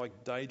spend there,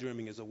 like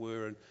daydreaming as it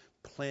were, and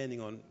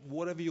planning on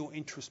whatever your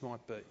interest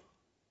might be?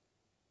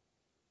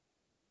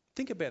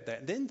 Think about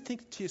that. Then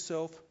think to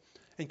yourself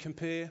and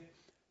compare,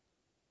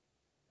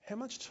 how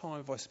much time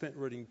have I spent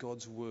reading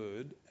God's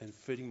word and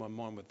feeding my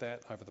mind with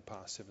that over the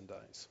past 7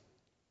 days?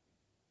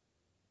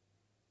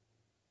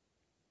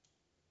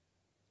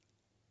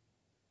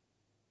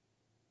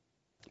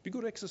 It'd be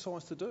good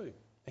exercise to do.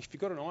 If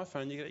you've got an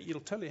iPhone, it'll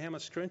tell you how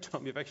much screen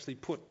time you've actually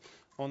put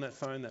on that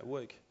phone that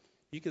week.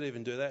 You could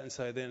even do that and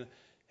say then,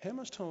 how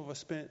much time have I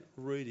spent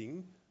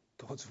reading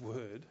God's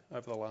word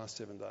over the last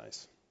 7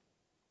 days?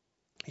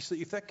 You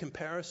see, if that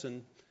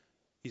comparison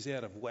is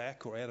out of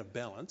whack or out of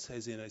balance,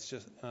 as in it's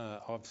just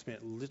I've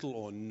spent little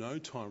or no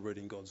time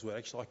reading God's word.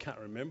 Actually, I can't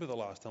remember the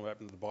last time I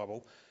opened the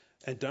Bible,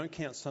 and don't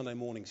count Sunday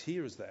mornings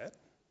here as that.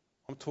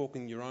 I'm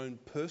talking your own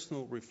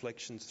personal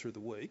reflections through the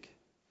week.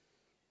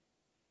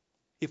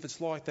 If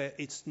it's like that,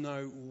 it's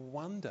no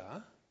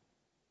wonder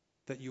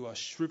that you are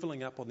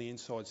shrivelling up on the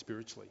inside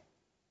spiritually.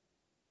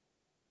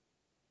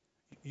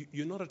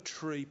 You're not a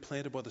tree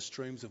planted by the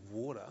streams of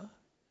water.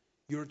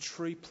 You're a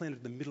tree planted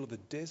in the middle of the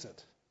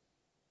desert.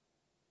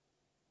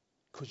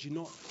 Because you're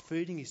not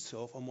feeding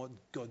yourself on what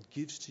God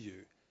gives to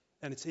you.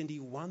 And it's any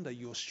wonder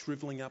you're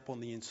shrivelling up on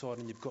the inside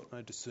and you've got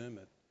no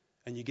discernment.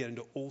 And you get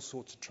into all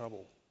sorts of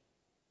trouble.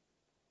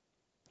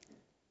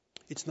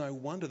 It's no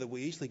wonder that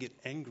we easily get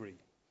angry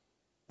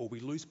or we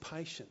lose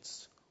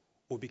patience,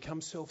 or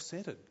become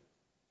self-centered.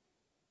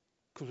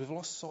 Because we've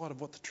lost sight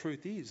of what the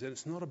truth is, that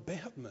it's not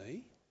about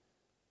me,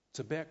 it's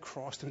about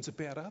Christ and it's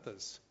about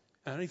others.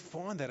 And I only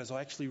find that as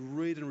I actually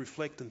read and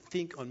reflect and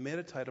think and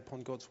meditate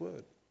upon God's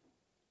word.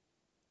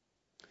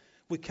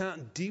 We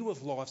can't deal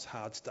with life's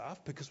hard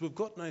stuff because we've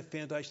got no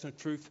foundation of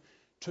truth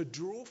to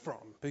draw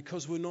from,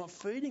 because we're not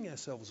feeding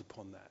ourselves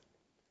upon that.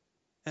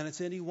 And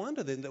it's any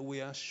wonder then that we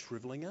are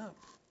shrivelling up.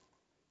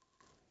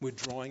 We're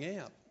drying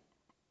out.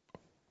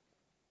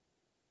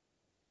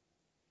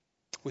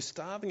 We're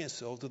starving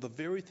ourselves of the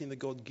very thing that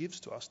God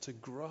gives to us to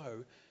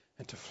grow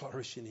and to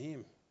flourish in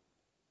Him.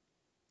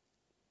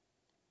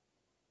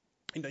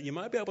 You know, you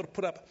may be able to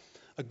put up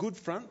a good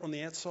front on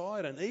the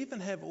outside and even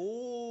have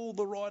all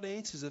the right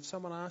answers if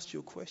someone asks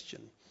you a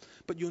question.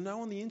 But you'll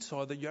know on the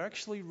inside that you're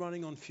actually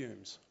running on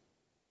fumes.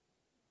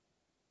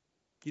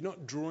 You're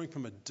not drawing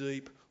from a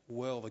deep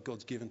well that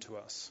God's given to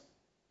us.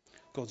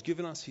 God's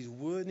given us His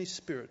Word and His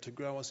Spirit to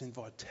grow us in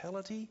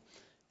vitality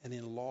and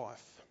in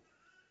life.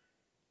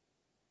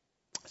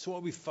 That's why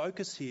we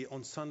focus here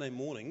on Sunday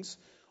mornings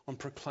on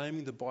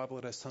proclaiming the Bible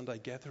at our Sunday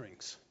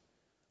gatherings.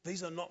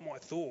 These are not my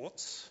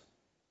thoughts,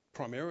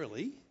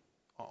 primarily.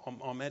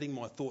 I'm adding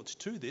my thoughts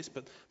to this,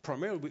 but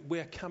primarily we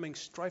are coming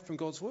straight from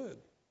God's Word.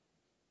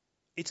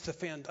 It's the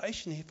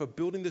foundation here for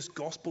building this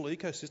gospel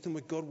ecosystem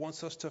where God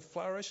wants us to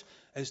flourish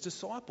as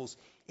disciples.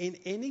 In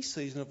any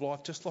season of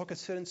life, just like it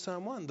said in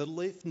Psalm 1, the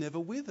leaf never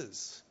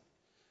withers.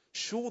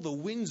 Sure, the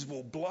winds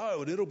will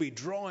blow and it'll be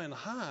dry and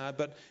hard,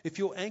 but if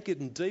you're anchored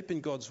and deep in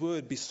God's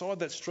word beside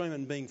that stream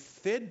and being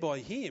fed by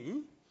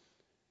Him,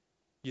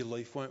 your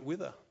leaf won't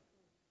wither.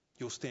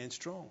 You'll stand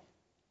strong.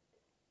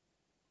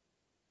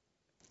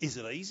 Is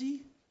it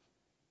easy?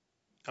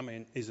 I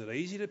mean, is it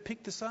easy to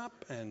pick this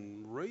up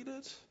and read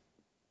it?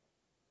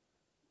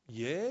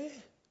 Yeah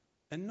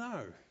and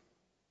no.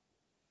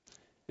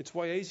 It's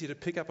way easier to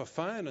pick up a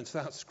phone and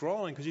start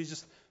scrolling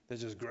because that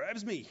just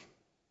grabs me.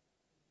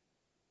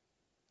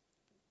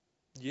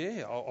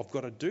 Yeah, I've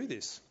got to do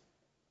this.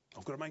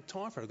 I've got to make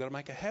time for it. I've got to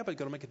make a habit. I've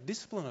got to make a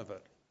discipline of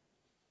it.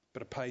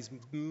 But it pays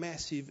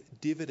massive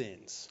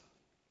dividends.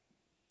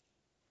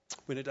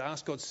 We need to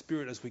ask God's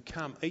Spirit as we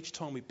come, each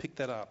time we pick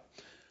that up.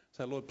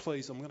 Say, Lord,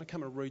 please, I'm going to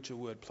come and read your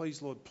word.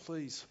 Please, Lord,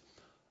 please,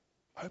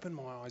 open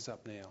my eyes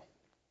up now.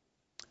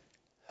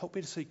 Help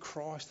me to see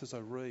Christ as I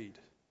read.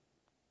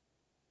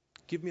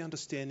 Give me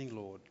understanding,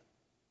 Lord.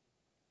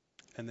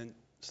 And then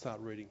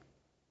start reading.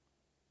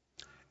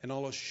 And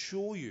I'll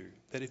assure you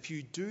that if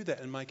you do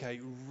that and make a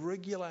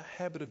regular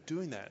habit of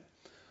doing that,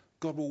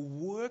 God will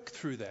work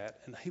through that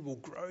and He will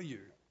grow you.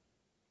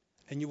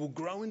 And you will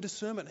grow in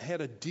discernment how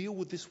to deal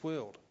with this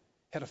world,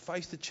 how to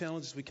face the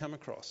challenges we come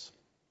across.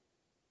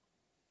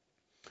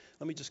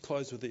 Let me just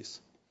close with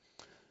this.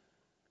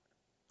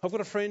 I've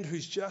got a friend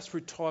who's just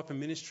retired from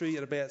ministry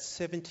at about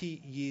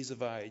 70 years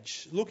of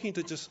age, looking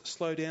to just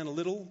slow down a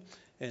little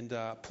and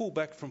pull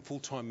back from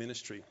full-time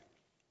ministry.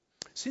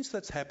 Since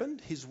that's happened,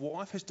 his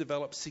wife has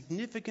developed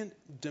significant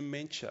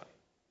dementia.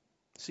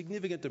 She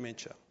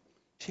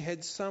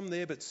had some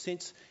there, but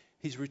since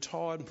he's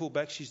retired and pulled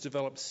back, she's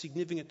developed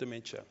significant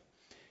dementia.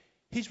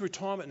 His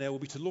retirement now will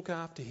be to look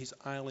after his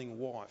ailing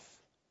wife.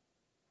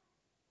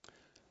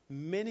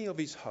 Many of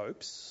his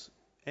hopes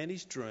and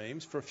his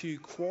dreams for a few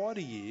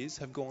quieter years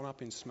have gone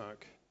up in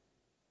smoke.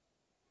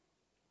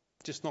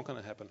 Just not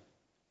going to happen.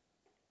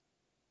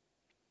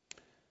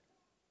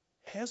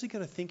 How's he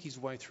going to think his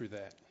way through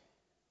that?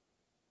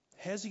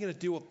 How's he going to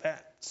deal with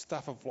that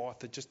stuff of life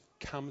that just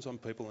comes on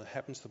people and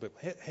happens to people?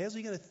 How's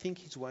he going to think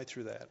his way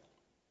through that?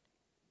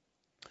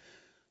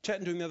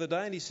 Chatting to him the other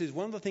day, and he says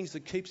one of the things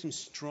that keeps him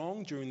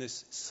strong during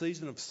this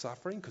season of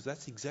suffering, because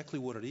that's exactly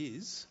what it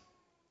is,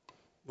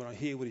 when I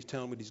hear what he's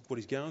telling me what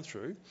he's going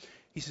through,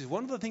 he says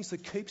one of the things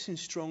that keeps him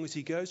strong as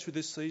he goes through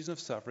this season of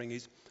suffering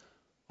is,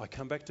 I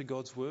come back to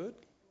God's word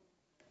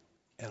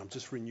and I'm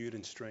just renewed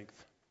in strength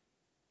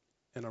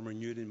and I'm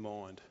renewed in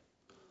mind.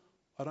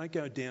 I don't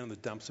go down in the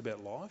dumps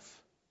about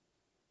life.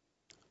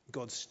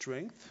 God's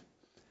strength,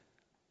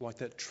 like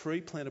that tree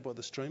planted by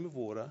the stream of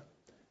water,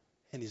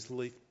 and his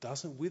leaf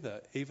doesn't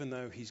wither even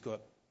though he's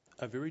got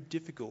a very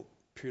difficult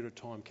period of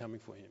time coming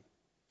for him.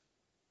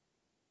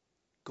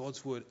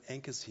 God's word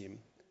anchors him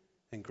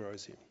and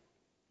grows him.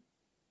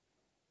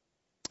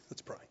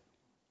 Let's pray.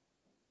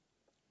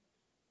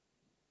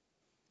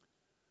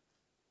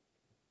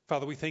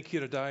 Father, we thank you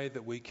today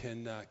that we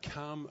can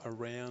come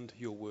around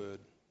your word.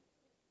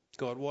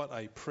 God, what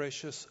a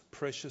precious,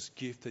 precious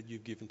gift that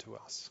you've given to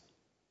us.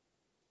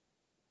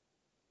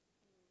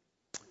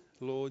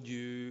 Lord,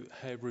 you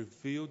have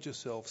revealed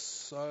yourself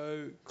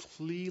so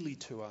clearly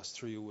to us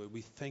through your word.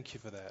 We thank you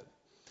for that.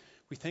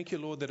 We thank you,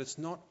 Lord, that it's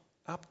not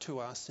up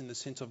to us in the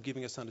sense of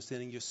giving us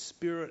understanding. Your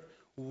Spirit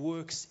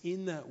works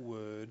in that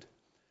word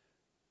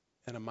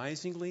and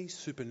amazingly,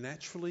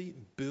 supernaturally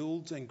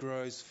builds and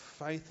grows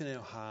faith in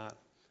our heart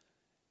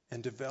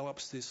and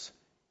develops this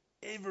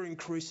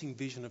ever-increasing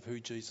vision of who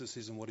Jesus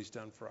is and what he's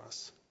done for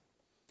us.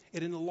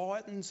 It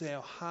enlightens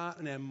our heart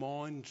and our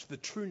mind to the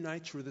true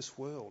nature of this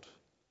world.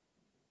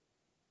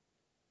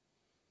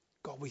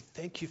 God, we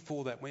thank you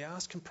for that. We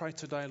ask and pray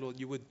today, Lord,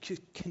 you would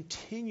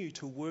continue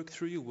to work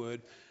through your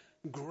word,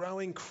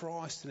 growing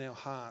Christ in our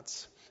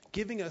hearts,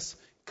 giving us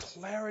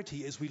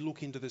clarity as we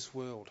look into this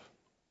world.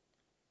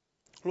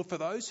 Lord, for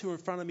those who are in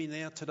front of me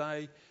now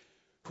today,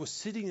 who are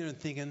sitting there and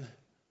thinking,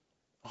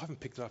 I haven't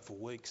picked it up for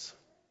weeks.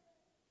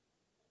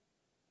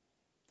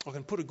 I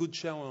can put a good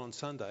show on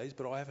Sundays,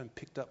 but I haven't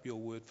picked up your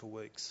word for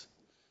weeks.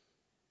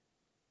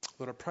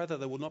 Lord, I pray that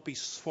they will not be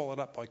swallowed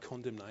up by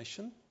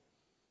condemnation,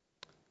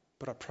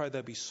 but I pray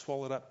they'll be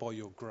swallowed up by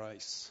your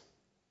grace.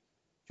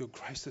 Your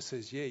grace that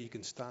says, yeah, you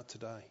can start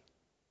today.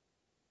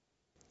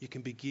 You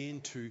can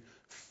begin to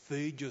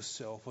feed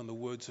yourself on the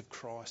words of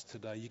Christ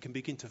today. You can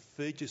begin to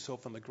feed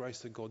yourself on the grace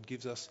that God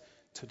gives us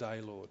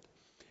today, Lord.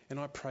 And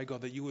I pray,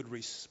 God, that you would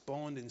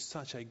respond in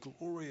such a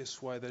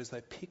glorious way that as they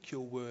pick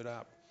your word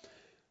up,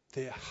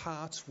 their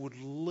hearts would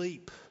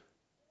leap,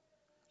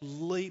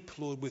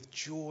 Lord, with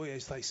joy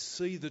as they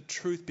see the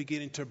truth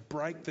beginning to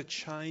break the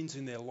chains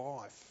in their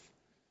life,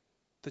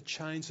 the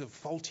chains of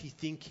faulty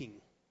thinking.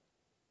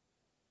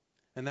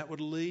 And that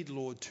would lead,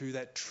 Lord, to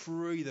that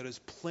tree that is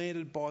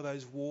planted by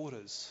those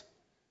waters,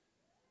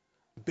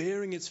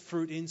 bearing its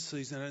fruit in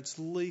season and its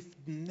leaf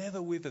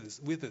never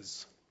withers.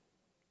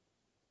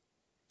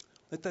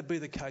 Let that be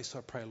the case,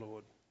 I pray,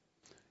 Lord.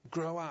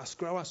 Grow us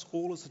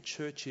all as a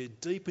church here,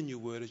 deepen your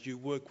word as you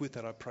work with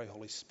it, I pray,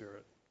 Holy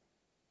Spirit.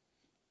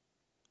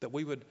 That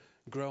we would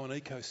grow an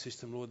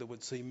ecosystem, Lord, that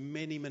would see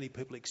many, many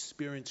people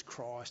experience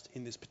Christ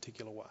in this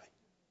particular way.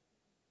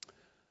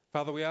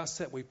 Father, we ask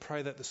that, we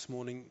pray that this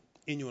morning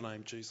in your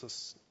name,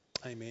 Jesus.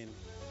 Amen.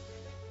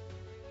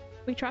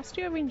 We trust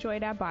you have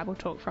enjoyed our Bible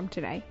talk from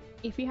today.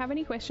 If you have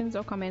any questions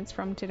or comments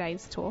from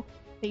today's talk,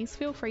 please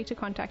feel free to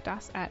contact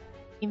us at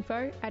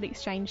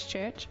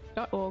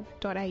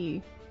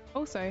info@exchangechurch.org.au.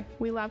 Also,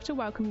 we love to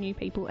welcome new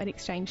people at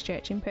Exchange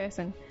Church in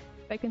person,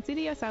 so consider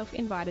yourself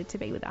invited to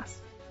be with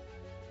us.